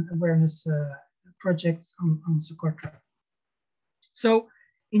education and awareness projects on Socotra. So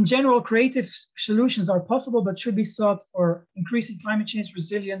in general, creative solutions are possible, but should be sought for increasing climate change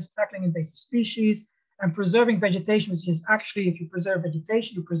resilience, tackling invasive species, and preserving vegetation, which is actually, if you preserve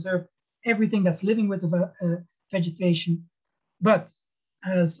vegetation, you preserve everything that's living with the vegetation. But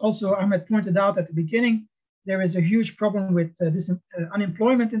as also Ahmed pointed out at the beginning, there is a huge problem with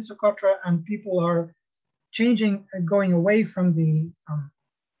unemployment in Socotra, and people are changing, going away from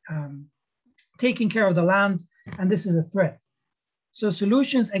taking care of the land, and this is a threat. So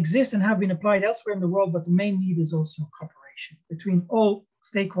solutions exist and have been applied elsewhere in the world, but the main need is also cooperation between all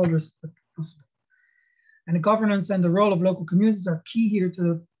stakeholders possible. And the governance and the role of local communities are key here to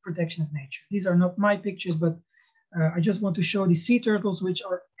the protection of nature. These are not my pictures, but I just want to show the sea turtles, which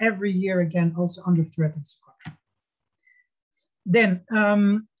are every year again also under threat in Socotra. Then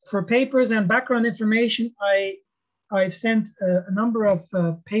for papers and background information, I've sent a number of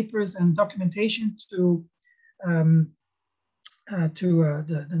papers and documentation to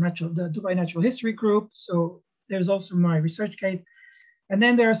the Dubai Natural History Group. So there's also my ResearchGate. And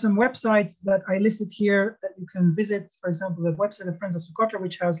then there are some websites that I listed here that you can visit. For example, the website of Friends of Socotra,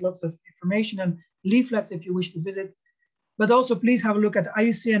 which has lots of information and leaflets if you wish to visit. But also please have a look at the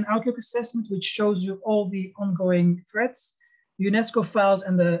IUCN Outlook Assessment, which shows you all the ongoing threats, UNESCO files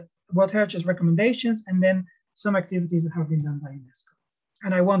and the World Heritage recommendations, and then some activities that have been done by UNESCO.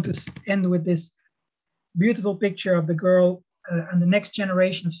 And I want to end with this beautiful picture of the girl and the next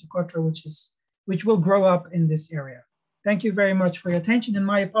generation of Socotra, which will grow up in this area. Thank you very much for your attention, and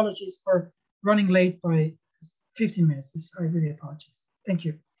my apologies for running late by 15 minutes. I really apologize. Thank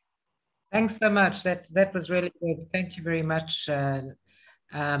you. Thanks so much. That was really good. Thank you very much,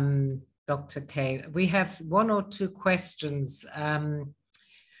 Dr. Kay. We have one or two questions.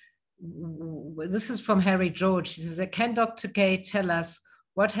 This is from Harry George. He says, can Dr. Kay tell us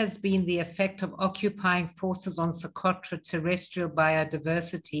what has been the effect of occupying forces on Socotra terrestrial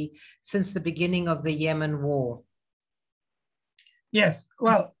biodiversity since the beginning of the Yemen war? Yes,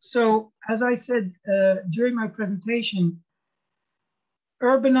 well, so as I said during my presentation,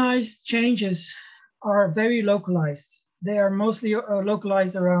 urbanized changes are very localized. They are mostly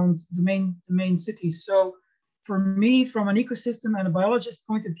localized around the main cities. So for me, from an ecosystem and a biologist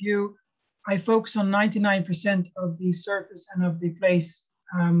point of view, I focus on 99% of the surface and of the place.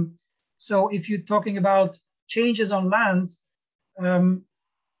 So if you're talking about changes on land,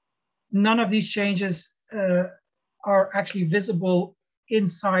 none of these changes are actually visible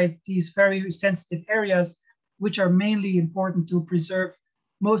inside these very sensitive areas, which are mainly important to preserve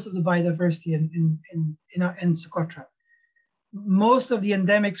most of the biodiversity in Socotra. Most of the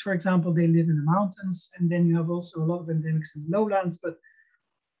endemics, for example, they live in the mountains, and then you have also a lot of endemics in the lowlands. But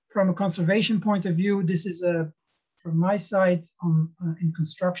from a conservation point of view, this is from my side in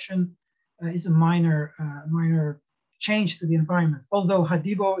construction, is a minor change to the environment. Although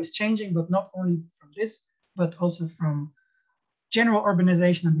Hadibo is changing, but not only from this, but also from general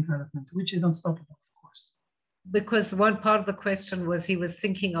urbanization and development, which is unstoppable, of course. Because one part of the question was he was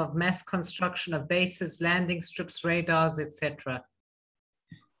thinking of mass construction of bases, landing strips, radars, etc.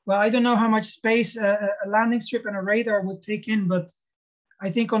 Well, I don't know how much space a landing strip and a radar would take in, but I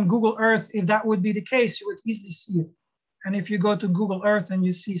think on Google Earth, if that would be the case, you would easily see it. And if you go to Google Earth and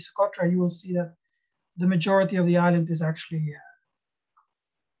you see Socotra, you will see that the majority of the island is actually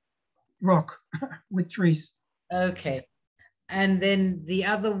rock with trees. Okay. And then the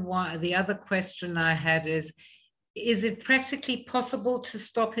other question I had is it practically possible to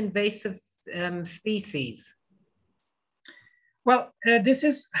stop invasive species? Well, it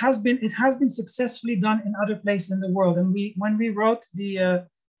has been successfully done in other places in the world. And when we wrote the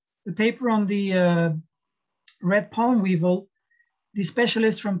paper on the red palm weevil, the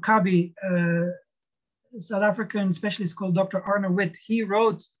specialist from Kabi South African specialist called Dr. Arne Witt. He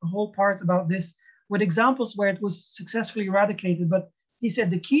wrote a whole part about this with examples where it was successfully eradicated. But he said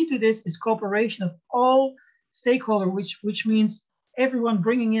the key to this is cooperation of all stakeholders, which means everyone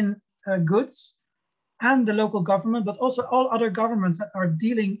bringing in goods and the local government, but also all other governments that are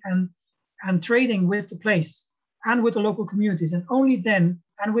dealing and trading with the place and with the local communities. And only then,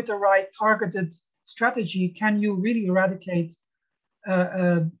 and with the right targeted strategy, can you really eradicate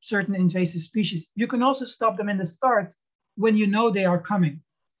certain invasive species. You can also stop them in the start when you know they are coming.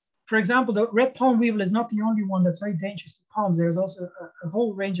 For example, the red palm weevil is not the only one that's very dangerous to palms. There's also a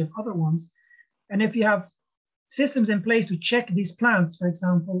whole range of other ones. And if you have systems in place to check these plants, for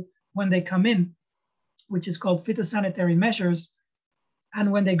example, when they come in, which is called phytosanitary measures,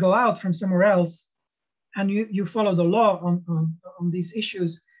 and when they go out from somewhere else, and you follow the law on these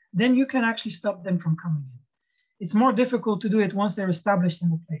issues, then you can actually stop them from coming in. It's more difficult to do it once they're established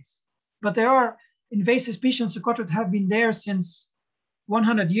in a place. But there are invasive species on Socotra that have been there since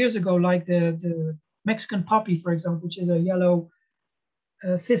 100 years ago, like the Mexican poppy, for example, which is a yellow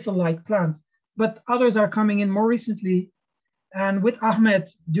thistle-like plant. But others are coming in more recently. And with Ahmed,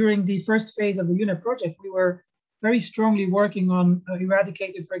 during the first phase of the UNEP project, we were very strongly working on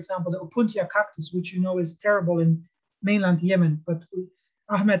eradicating, for example, the Opuntia cactus, which you know is terrible in mainland Yemen. But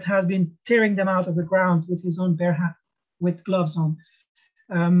Ahmed has been tearing them out of the ground with his own bare hand, with gloves on.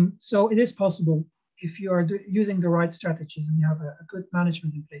 So it is possible if you are using the right strategies and you have a good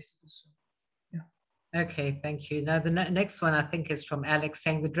management in place to do so. Yeah. Okay, thank you. Now the next one I think is from Alex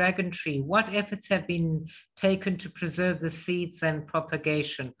saying, the dragon tree, what efforts have been taken to preserve the seeds and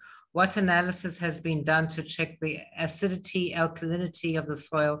propagation? What analysis has been done to check the acidity, alkalinity of the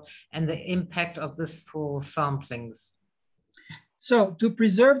soil and the impact of this for samplings? So to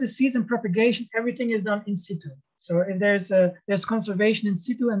preserve the seeds and propagation, everything is done in situ. So if there's conservation in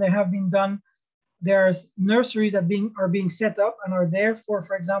situ, and they have been done, there's nurseries that are being set up and are there for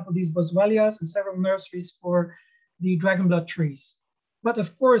example, these boswellias, and several nurseries for the dragonblood trees. But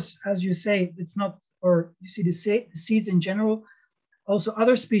of course, as you say, it's not, or you see the seeds in general, also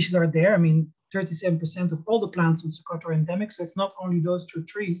other species are there. I mean, 37% of all the plants on Socotra are endemic, so it's not only those 2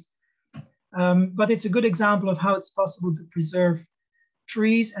 trees. But it's a good example of how it's possible to preserve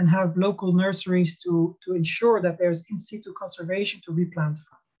trees and have local nurseries to ensure that there's in situ conservation to replant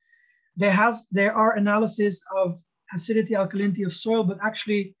from. There are analyses of acidity, alkalinity of soil, but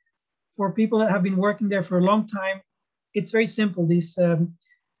actually for people that have been working there for a long time, it's very simple, this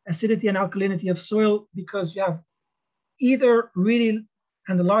acidity and alkalinity of soil, because you have either really,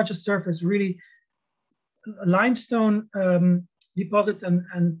 and the largest surface, really limestone deposits,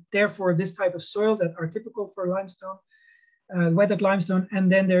 and therefore this type of soils that are typical for limestone, weathered limestone,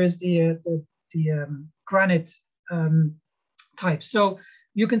 and then there is the granite type. So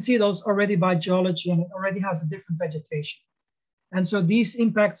you can see those already by geology, and it already has a different vegetation. And so these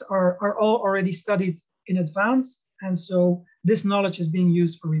impacts are all already studied in advance, and so this knowledge is being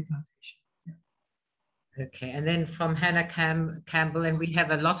used for replantation. Yeah. Okay, and then from Hannah Campbell, and we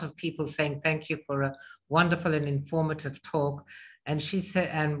have a lot of people saying thank you for a wonderful and informative talk. And she said,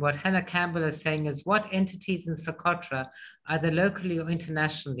 and what Hannah Campbell is saying is, what entities in Socotra, either locally or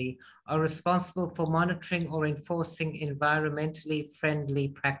internationally, are responsible for monitoring or enforcing environmentally friendly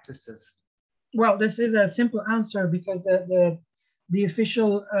practices? Well, this is a simple answer, because the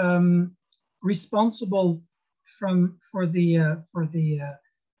official responsible for the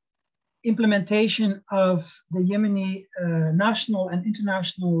implementation of the Yemeni national and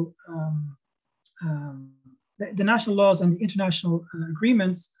international the national laws and the international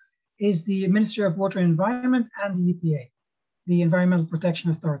agreements is the Ministry of Water and Environment and the EPA, the Environmental Protection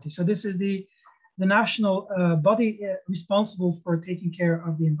Authority. So this is the national body responsible for taking care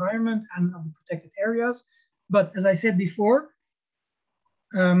of the environment and of the protected areas. But as I said before,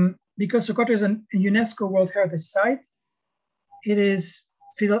 because Socotra is a UNESCO World Heritage Site, it is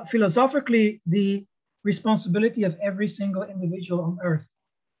philosophically the responsibility of every single individual on Earth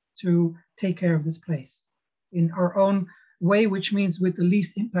to take care of this place in our own way, which means with the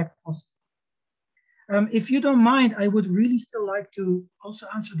least impact possible. If you don't mind, I would really still like to also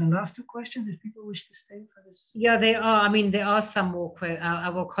answer the last 2 questions if people wish to stay for this. Yeah, they are. I mean, there are some more. I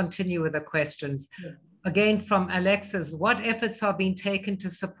will continue with the questions. Yeah. Again, from Alexis, what efforts are being taken to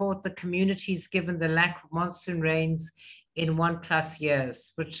support the communities given the lack of monsoon rains in 1+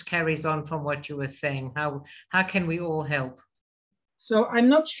 years, which carries on from what you were saying? How can we all help? So I'm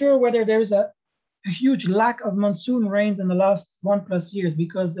not sure whether there's a huge lack of monsoon rains in the last 1+ years,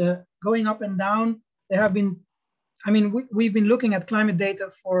 because the going up and down, there have been, I mean, we've been looking at climate data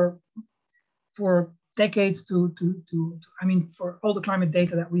for decades I mean, for all the climate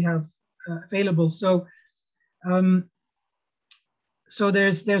data that we have available. So So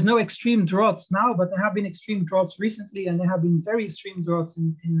there's no extreme droughts now, but there have been extreme droughts recently, and there have been very extreme droughts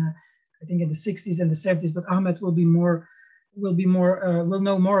in I think in the 60s and the 70s. But Ahmed will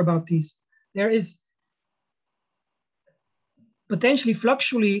know more about these. There is potentially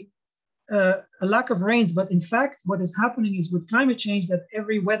fluctually a lack of rains, but in fact, what is happening is with climate change that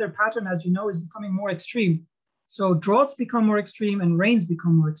every weather pattern, as you know, is becoming more extreme. So droughts become more extreme and rains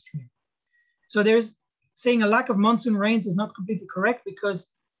become more extreme. So there's saying a lack of monsoon rains is not completely correct, because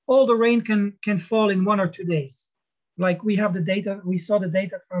all the rain can fall in 1 or 2 days. Like we have the data, we saw the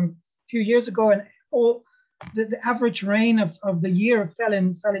data from a few years ago, and all the average rain of the year fell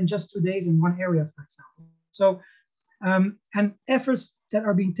in just 2 days in one area, for example. So and efforts that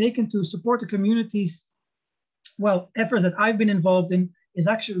are being taken to support the communities, well, efforts that I've been involved in is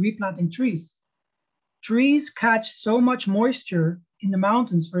actually replanting trees. Trees catch so much moisture in the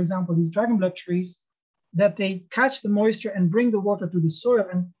mountains, for example, these dragonblood trees, that they catch the moisture and bring the water to the soil,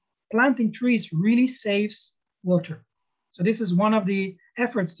 and planting trees really saves water. So this is one of the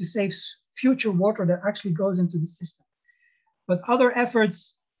efforts to save future water that actually goes into the system. But other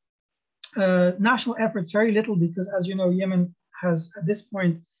efforts, national efforts, very little, because as you know, Yemen has at this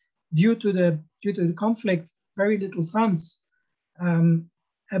point, due to the conflict, very little funds.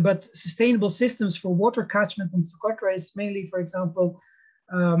 But sustainable systems for water catchment in Socotra is mainly, for example,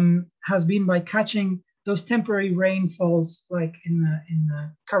 has been by catching those temporary rainfalls, like in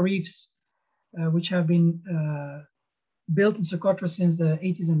Karifs, which have been built in Socotra since the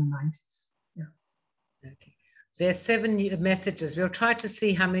 80s and the 90s. Yeah. Okay. There's 7 messages. We'll try to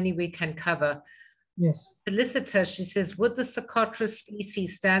see how many we can cover. Yes. Felicita, she says, would the Socotra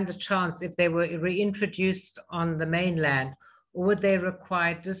species stand a chance if they were reintroduced on the mainland, or would they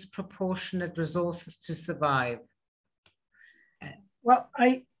require disproportionate resources to survive? Well,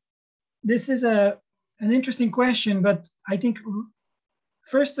 this is an interesting question, but I think,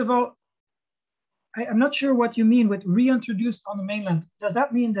 first of all, I'm not sure what you mean with reintroduced on the mainland. Does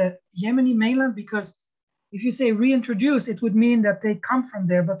that mean the Yemeni mainland? Because if you say reintroduced, it would mean that they come from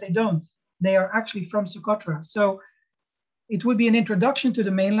there, but they don't. They are actually from Socotra. So it would be an introduction to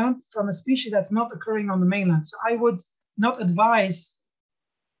the mainland from a species that's not occurring on the mainland. So I would not advise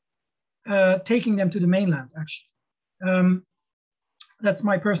taking them to the mainland, actually. That's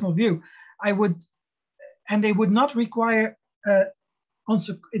my personal view. I would, and they would not require,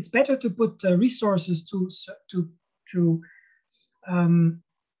 it's better to put resources to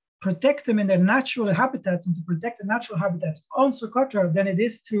protect them in their natural habitats and to protect the natural habitats on Socotra than it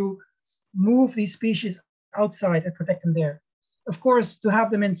is to move these species outside and protect them there. Of course, to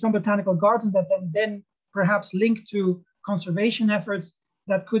have them in some botanical gardens that then perhaps link to conservation efforts,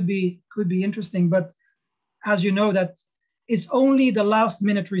 that could be interesting. But as you know, that is only the last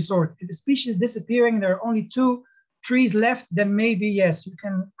minute resort. If a species is disappearing, there are only 2 trees left, then maybe yes, you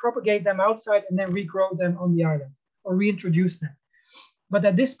can propagate them outside and then regrow them on the island or reintroduce them. But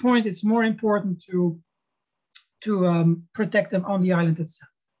at this point, it's more important to protect them on the island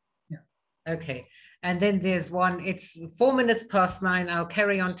itself. Yeah. Okay. And then there's one, it's 4 minutes past 9. I'll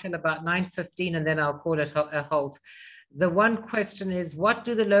carry on till about 9:15 and then I'll call it a halt. The one question is, what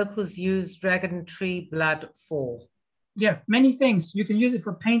do the locals use dragon tree blood for? Yeah, many things. You can use it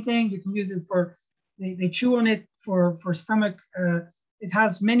for painting. You can use it for, they chew on it for stomach. It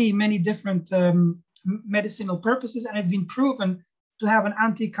has many different medicinal purposes, and it's been proven to have an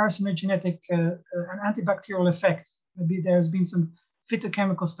anti-carcinogenic, an antibacterial effect. Maybe there's been some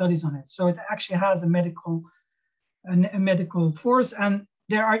phytochemical studies on it. So it actually has a medical force. And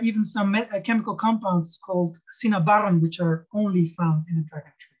there are even some chemical compounds called cinnabarin, which are only found in a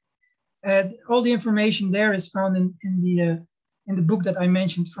dragon tree. All the information there is found in the book that I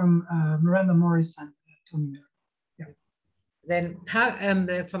mentioned from Miranda Morris and Tony Miller. Yeah. Then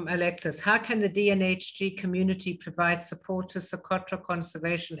from Alexis, how can the DNHG community provide support to Socotra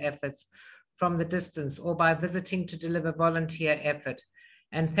conservation efforts from the distance or by visiting to deliver volunteer effort?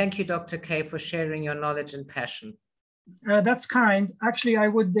 And thank you, Dr. Kay, for sharing your knowledge and passion. That's kind. Actually, I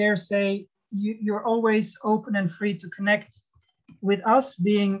would dare say you're always open and free to connect with us,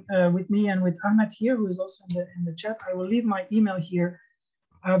 being with me and with Ahmed here, who is also in the chat. I will leave my email here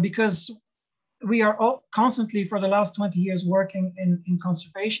because we are all constantly for the last 20 years working in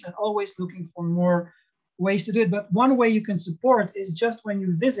conservation and always looking for more ways to do it. But one way you can support is just when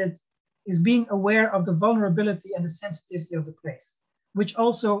you visit, is being aware of the vulnerability and the sensitivity of the place, which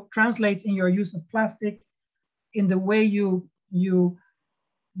also translates in your use of plastic, in the way you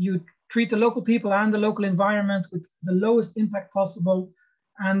treat the local people and the local environment with the lowest impact possible.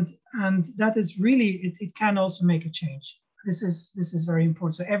 And that is really, it can also make a change. This is very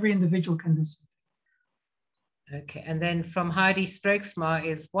important. So every individual can do something. Okay, and then from Heidi Strekesma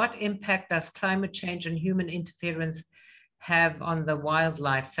is, what impact does climate change and human interference have on the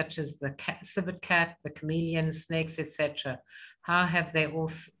wildlife, such as the civet cat, the chameleon, snakes, etc.? How have they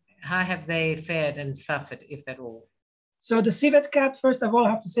fared and suffered, if at all? So the civet cat, first of all, I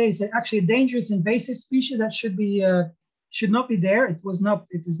have to say, is actually a dangerous invasive species that should not be there. It is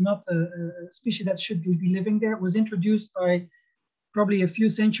not a species that should be living there. It was introduced by probably a few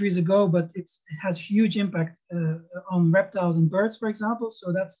centuries ago, but it has huge impact on reptiles and birds, for example.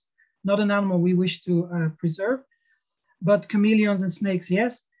 So that's not an animal we wish to preserve. But chameleons and snakes,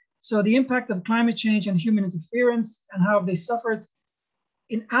 yes. So the impact of climate change and human interference and how they suffered.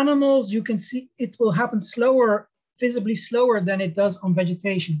 In animals, you can see it will happen slower, visibly slower than it does on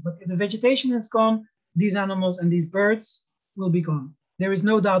vegetation. But if the vegetation is gone, these animals and these birds will be gone. There is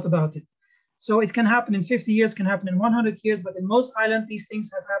no doubt about it. So it can happen in 50 years, can happen in 100 years, but in most islands, these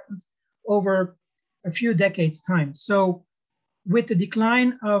things have happened over a few decades' time. So with the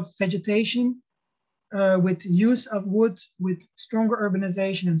decline of vegetation, with use of wood, with stronger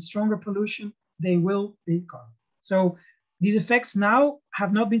urbanization and stronger pollution, they will be gone. So these effects now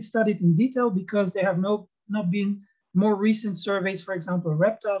have not been studied in detail because there have not been more recent surveys, for example,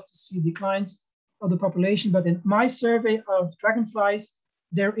 reptiles, to see declines of the population. But in my survey of dragonflies,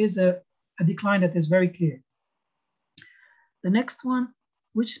 there is a decline that is very clear. The next one,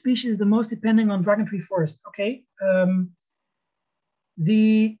 which species is the most depending on dragon tree forest? Okay,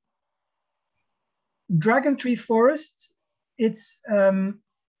 the dragon tree forest, it's, to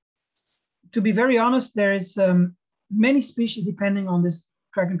be very honest, there is many species depending on this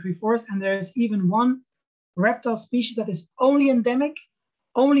dragon tree forest, and there's even one reptile species that is only endemic,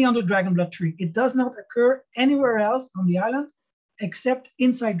 only on the dragon blood tree. It does not occur anywhere else on the island except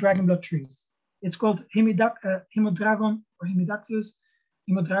inside dragon blood trees. It's called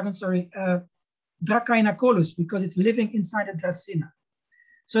Dracainacolus, because it's living inside a Dracena.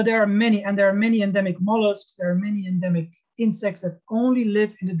 So there are many, and there are many endemic mollusks, there are many endemic insects that only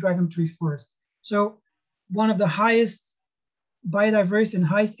live in the dragon tree forest. So one of the highest biodiversity and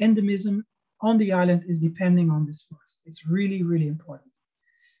highest endemism on the island is depending on this forest. It's really, really important.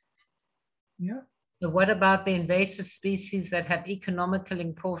 Yeah. So what about the invasive species that have economical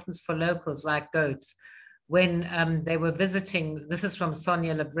importance for locals, like goats? When they were visiting, this is from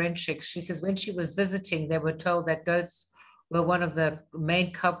Sonia Lebrenchik, she says when she was visiting, they were told that goats were one of the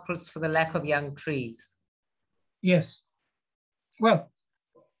main culprits for the lack of young trees. Yes. Well,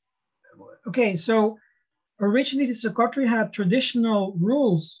 okay, so originally the Socotra had traditional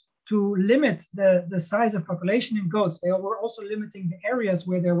rules to limit the size of population in goats. They were also limiting the areas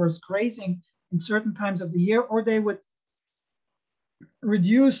where there was grazing in certain times of the year, or they would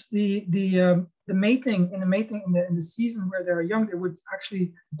reduce the mating in the season where they're young. They would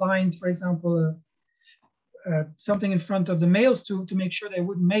actually bind, for example, something in front of the males to make sure they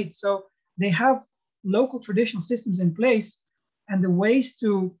wouldn't mate. So they have local traditional systems in place, and the ways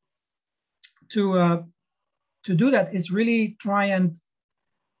to do that is really try and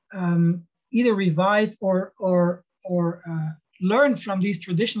either revive or learn from these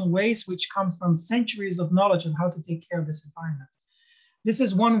traditional ways, which come from centuries of knowledge on how to take care of this environment. This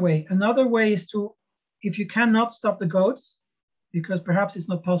is one way. Another way is to, if you cannot stop the goats, because perhaps it's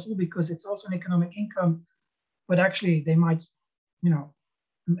not possible because it's also an economic income, but actually they might,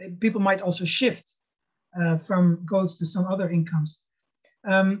 people might also shift from goats to some other incomes,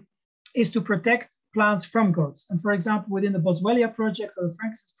 is to protect plants from goats. And for example, within the Boswellia project or the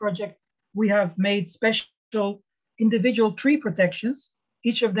Frankincense project, we have made special individual tree protections.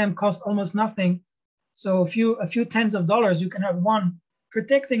 Each of them cost almost nothing. So a few tens of dollars, you can have one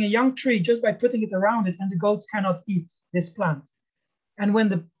protecting a young tree just by putting it around it, and the goats cannot eat this plant. And when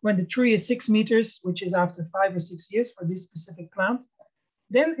the tree is 6 meters, which is after 5 or 6 years for this specific plant,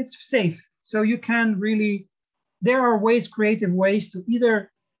 then it's safe. So you can really, there are ways, creative ways to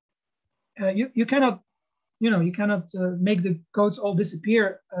either, you cannot make the goats all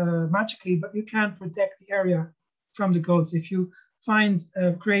disappear magically, but you can protect the area from the goats if you find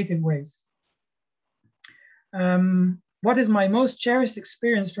creative ways. What is my most cherished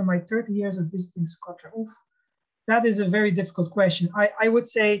experience from my 30 years of visiting Socotra? Oof, that is a very difficult question. I would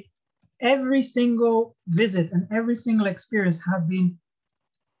say every single visit and every single experience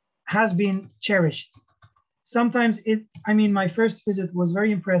has been cherished. Sometimes my first visit was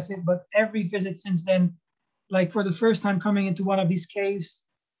very impressive, but every visit since then, like for the first time coming into one of these caves,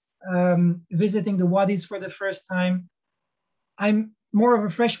 visiting the wadis for the first time. I'm more of a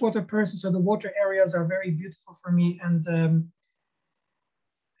freshwater person, so the water areas are very beautiful for me. And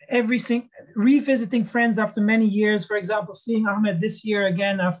revisiting friends after many years, for example, seeing Ahmed this year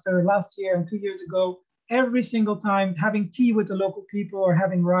again after last year and 2 years ago, every single time having tea with the local people or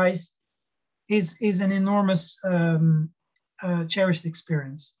having rice is an enormous cherished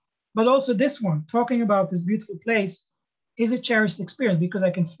experience. But also this one, talking about this beautiful place, is a cherished experience because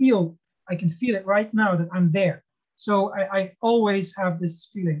I can feel it right now that I'm there. So I always have this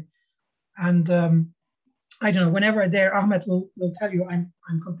feeling. And I don't know, whenever I'm there, Ahmed will tell you I'm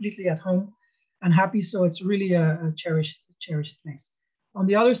completely at home and happy. So it's really a cherished place. On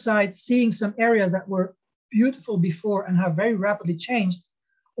the other side, seeing some areas that were beautiful before and have very rapidly changed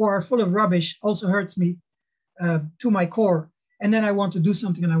or are full of rubbish also hurts me to my core. And then I want to do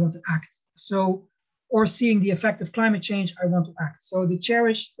something and I want to act. So, or seeing the effect of climate change, I want to act. So the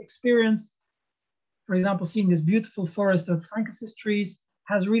cherished experience, for example, seeing this beautiful forest of frankincense trees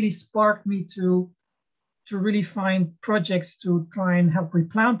has really sparked me to really find projects to try and help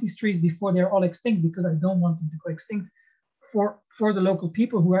replant these trees before they're all extinct, because I don't want them to go extinct for the local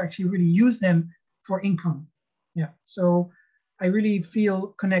people who actually really use them for income. Yeah, so I really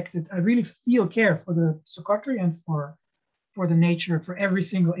feel connected. I really feel care for the Socotra and for the nature, for every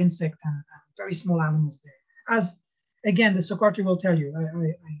single insect and very small animals there. As again, the Socotra will tell you,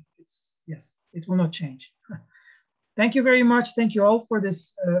 yes, it will not change. Thank you very much. Thank you all for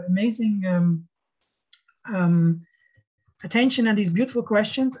this amazing attention and these beautiful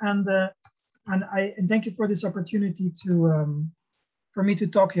questions. And thank you for this opportunity for me to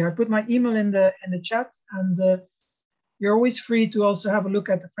talk here. I put my email in the chat, and you're always free to also have a look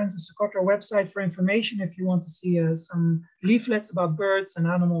at the Friends of Socotra website for information if you want to see some leaflets about birds and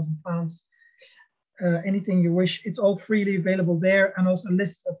animals and plants, anything you wish. It's all freely available there, and also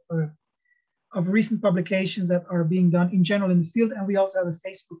lists of recent publications that are being done in general in the field. And we also have a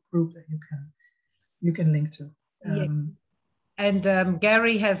Facebook group that you can link to. Yeah. And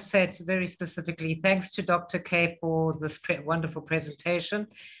Gary has said very specifically, thanks to Dr. Kay for this wonderful presentation.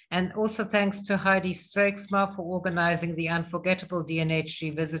 And also thanks to Heidi Strijksma for organizing the unforgettable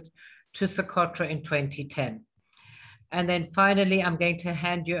DNHG visit to Socotra in 2010. And then finally, I'm going to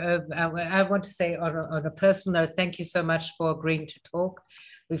hand you over. I want to say on a personal note, thank you so much for agreeing to talk.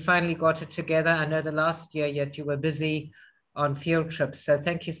 We finally got it together. I know the last year yet you were busy on field trips. So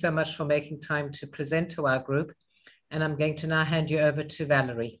thank you so much for making time to present to our group. And I'm going to now hand you over to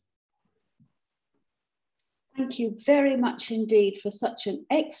Valerie. Thank you very much indeed for such an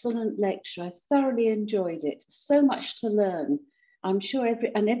excellent lecture. I thoroughly enjoyed it. So much to learn. I'm sure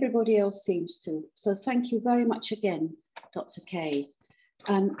everybody else seems to. So thank you very much again, Dr. Kay.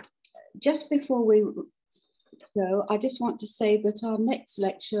 Just before we go, I just want to say that our next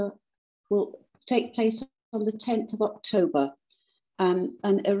lecture will take place on the 10th of October. And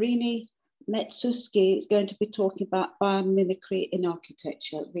Irini Metsuski is going to be talking about biomimicry in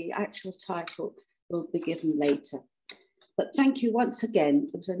architecture. The actual title will be given later. But thank you once again.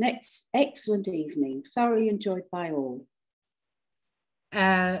 It was an excellent evening, thoroughly enjoyed by all.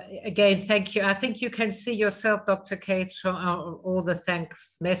 Again, thank you. I think you can see yourself, Dr. Kay, from all the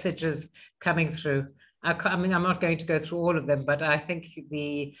thanks messages coming through. I mean, I'm not going to go through all of them, but I think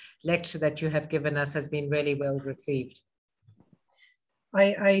the lecture that you have given us has been really well received.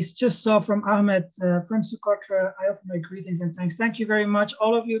 I just saw from Ahmed from Socotra. I offer my greetings and thanks. Thank you very much,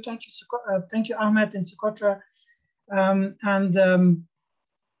 all of you. Thank you, Ahmed in Socotra,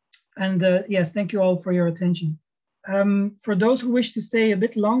 yes, thank you all for your attention. For those who wish to stay a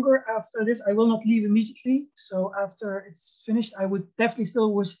bit longer after this, I will not leave immediately. So after it's finished, I would definitely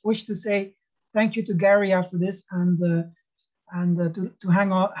still wish to say thank you to Gary after this, and to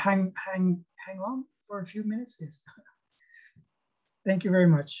hang on for a few minutes. Yes. Thank you very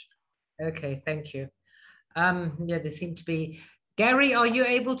much. Okay, thank you. Yeah, there seem to be. Gary, are you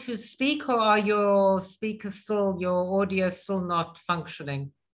able to speak, or are your speakers still, your audio still not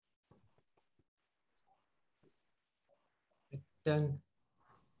functioning? If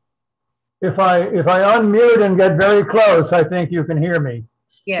I unmute and get very close, I think you can hear me.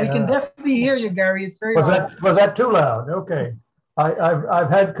 Yes, we can definitely hear you, Gary. It's very loud. Was that too loud? Okay.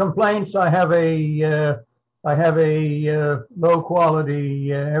 I've had complaints. I have a low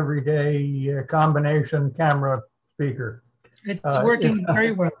quality everyday combination camera speaker. It's working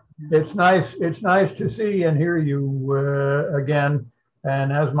very well. It's nice to see and hear you again.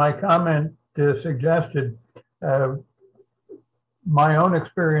 And as my comment suggested, my own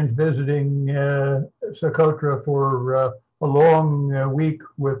experience visiting Socotra for a long week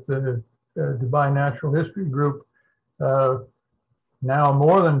with the Dubai Natural History Group now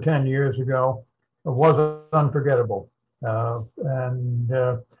more than 10 years ago was unforgettable. But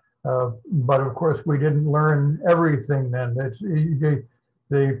of course we didn't learn everything then.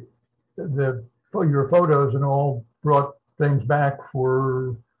 Your photos and all brought things back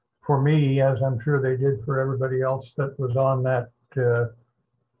for for me, as I'm sure they did for everybody else that was on that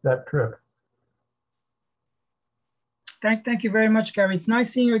trip. Thank you very much, Gary. It's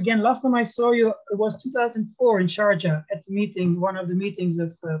nice seeing you again. Last time I saw you, it was 2004 in Sharjah at the meeting, one of the meetings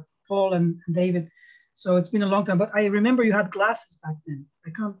of Paul and David. So it's been a long time, but I remember you had glasses back then.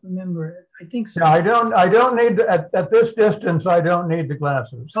 I can't remember. I think so. Yeah, I don't need, at this distance, I don't need the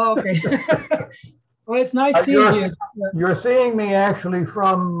glasses. Oh, okay. Well, it's nice seeing you. You're seeing me actually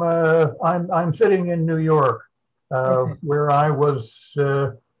from, I'm sitting in New York, okay, where I was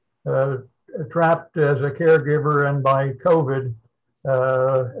trapped as a caregiver and by COVID,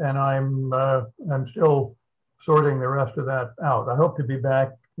 and I'm still sorting the rest of that out. I hope to be back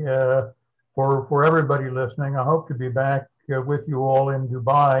for everybody listening. I hope to be back with you all in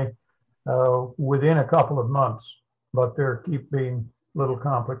Dubai within a couple of months, but there keep being little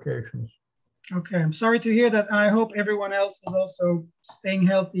complications. Okay, I'm sorry to hear that. And I hope everyone else is also staying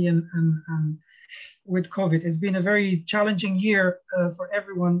healthy and with COVID. It's been a very challenging year for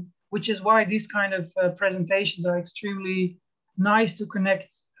everyone, which is why these kind of presentations are extremely nice to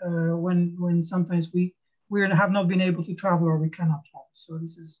connect when sometimes we have not been able to travel or we cannot travel. So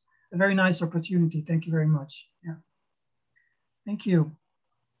this is a very nice opportunity. Thank you very much. Yeah. Thank you.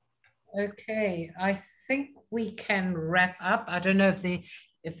 Okay, I think we can wrap up. I don't know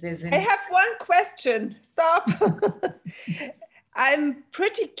if there's any. I have one question. Stop. I'm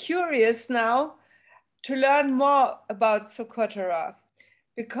pretty curious now to learn more about Socotra,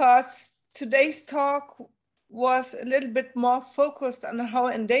 because today's talk was a little bit more focused on how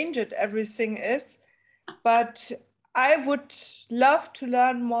endangered everything is, but I would love to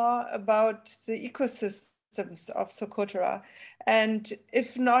learn more about the ecosystems of Socotra. And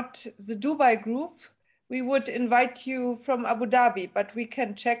if not the Dubai group, we would invite you from Abu Dhabi, but we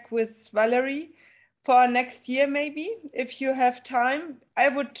can check with Valerie for next year, maybe, if you have time. I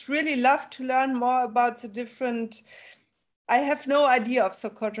would really love to learn more about the different. I have no idea of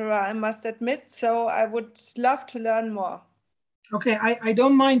Socotra, I must admit, so I would love to learn more. Okay, I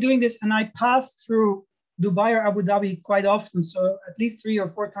don't mind doing this, and I pass through Dubai or Abu Dhabi quite often, so at least 3 or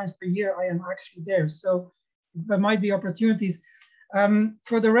 4 times per year I am actually there, so there might be opportunities.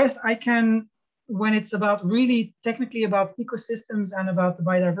 For the rest, I can, when it's about really technically about ecosystems and about the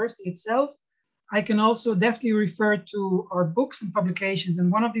biodiversity itself, I can also definitely refer to our books and publications,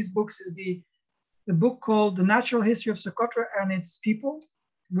 and one of these books is the book called The Natural History of Socotra and Its People,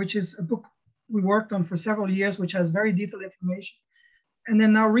 which is a book we worked on for several years, which has very detailed information. And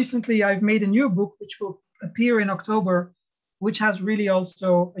then now recently I've made a new book, which will appear in October, which has really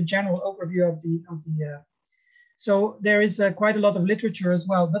also a general overview of the so there is quite a lot of literature as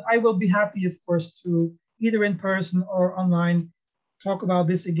well, but I will be happy, of course, to either in person or online talk about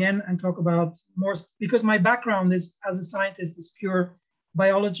this again and talk about more, because my background is as a scientist is pure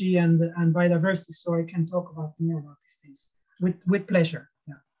biology and biodiversity, so I can talk about more about these things with pleasure.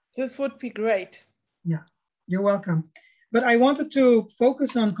 Yeah. This would be great. Yeah, you're welcome. But I wanted to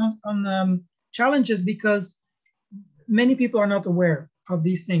focus on challenges because many people are not aware of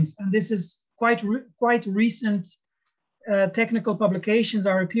these things, and this is quite recent technical publications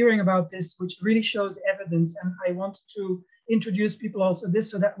are appearing about this, which really shows the evidence. And I wanted to introduce people also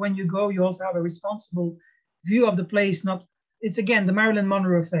this, so that when you go, you also have a responsible view of the place. Not, it's again the Marilyn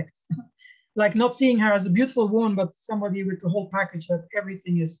Monroe effect, like not seeing her as a beautiful woman, but somebody with the whole package, that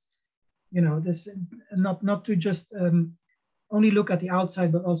everything is, you know, this, not to just only look at the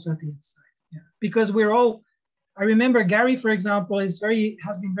outside, but also at the inside. Yeah, because we're all. I remember Gary, for example, has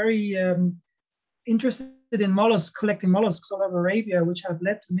been very interested in mollusks, collecting mollusks all over Arabia, which have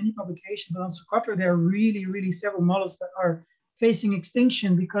led to many publications. But on Socotra, there are really several mollusks that are facing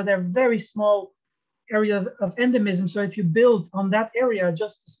extinction because they're very small area of endemism. So if you build on that area,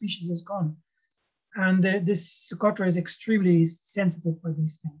 just the species is gone. And this Socotra is extremely sensitive for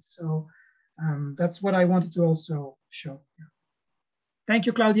these things. So that's what I wanted to also show. Yeah. Thank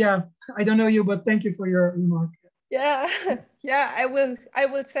you, Claudia. I don't know you, but thank you for your remark. Yeah, yeah, I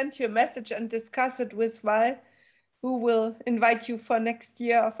will send you a message and discuss it with Val, who will invite you for next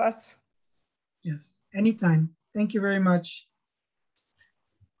year of us. Yes, anytime. Thank you very much.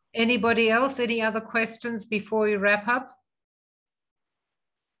 Anybody else? Any other questions before we wrap up?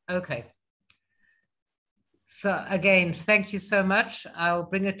 Okay. So again, thank you so much. I'll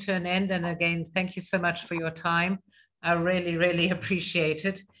bring it to an end. And again, thank you so much for your time. I really appreciate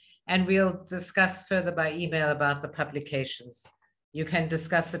it. And we'll discuss further by email about the publications. You can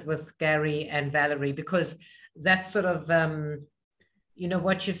discuss it with Gary and Valerie, because that's sort of, you know,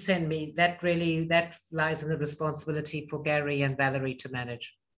 what you've sent me, that lies in the responsibility for Gary and Valerie to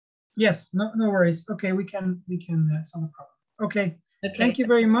manage. Yes, no worries. Okay, we can solve the problem. Okay, Okay. Thank you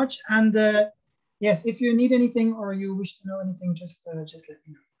very much. And yes, if you need anything or you wish to know anything, just let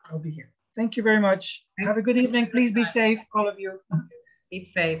me know. I'll be here. Thank you very much. Thanks. Have a good evening. Please be safe, all of you. Keep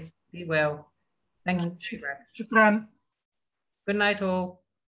safe. Be well. Thank you. Shukran. Good night, all.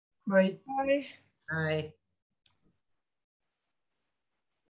 Bye. Bye. Bye.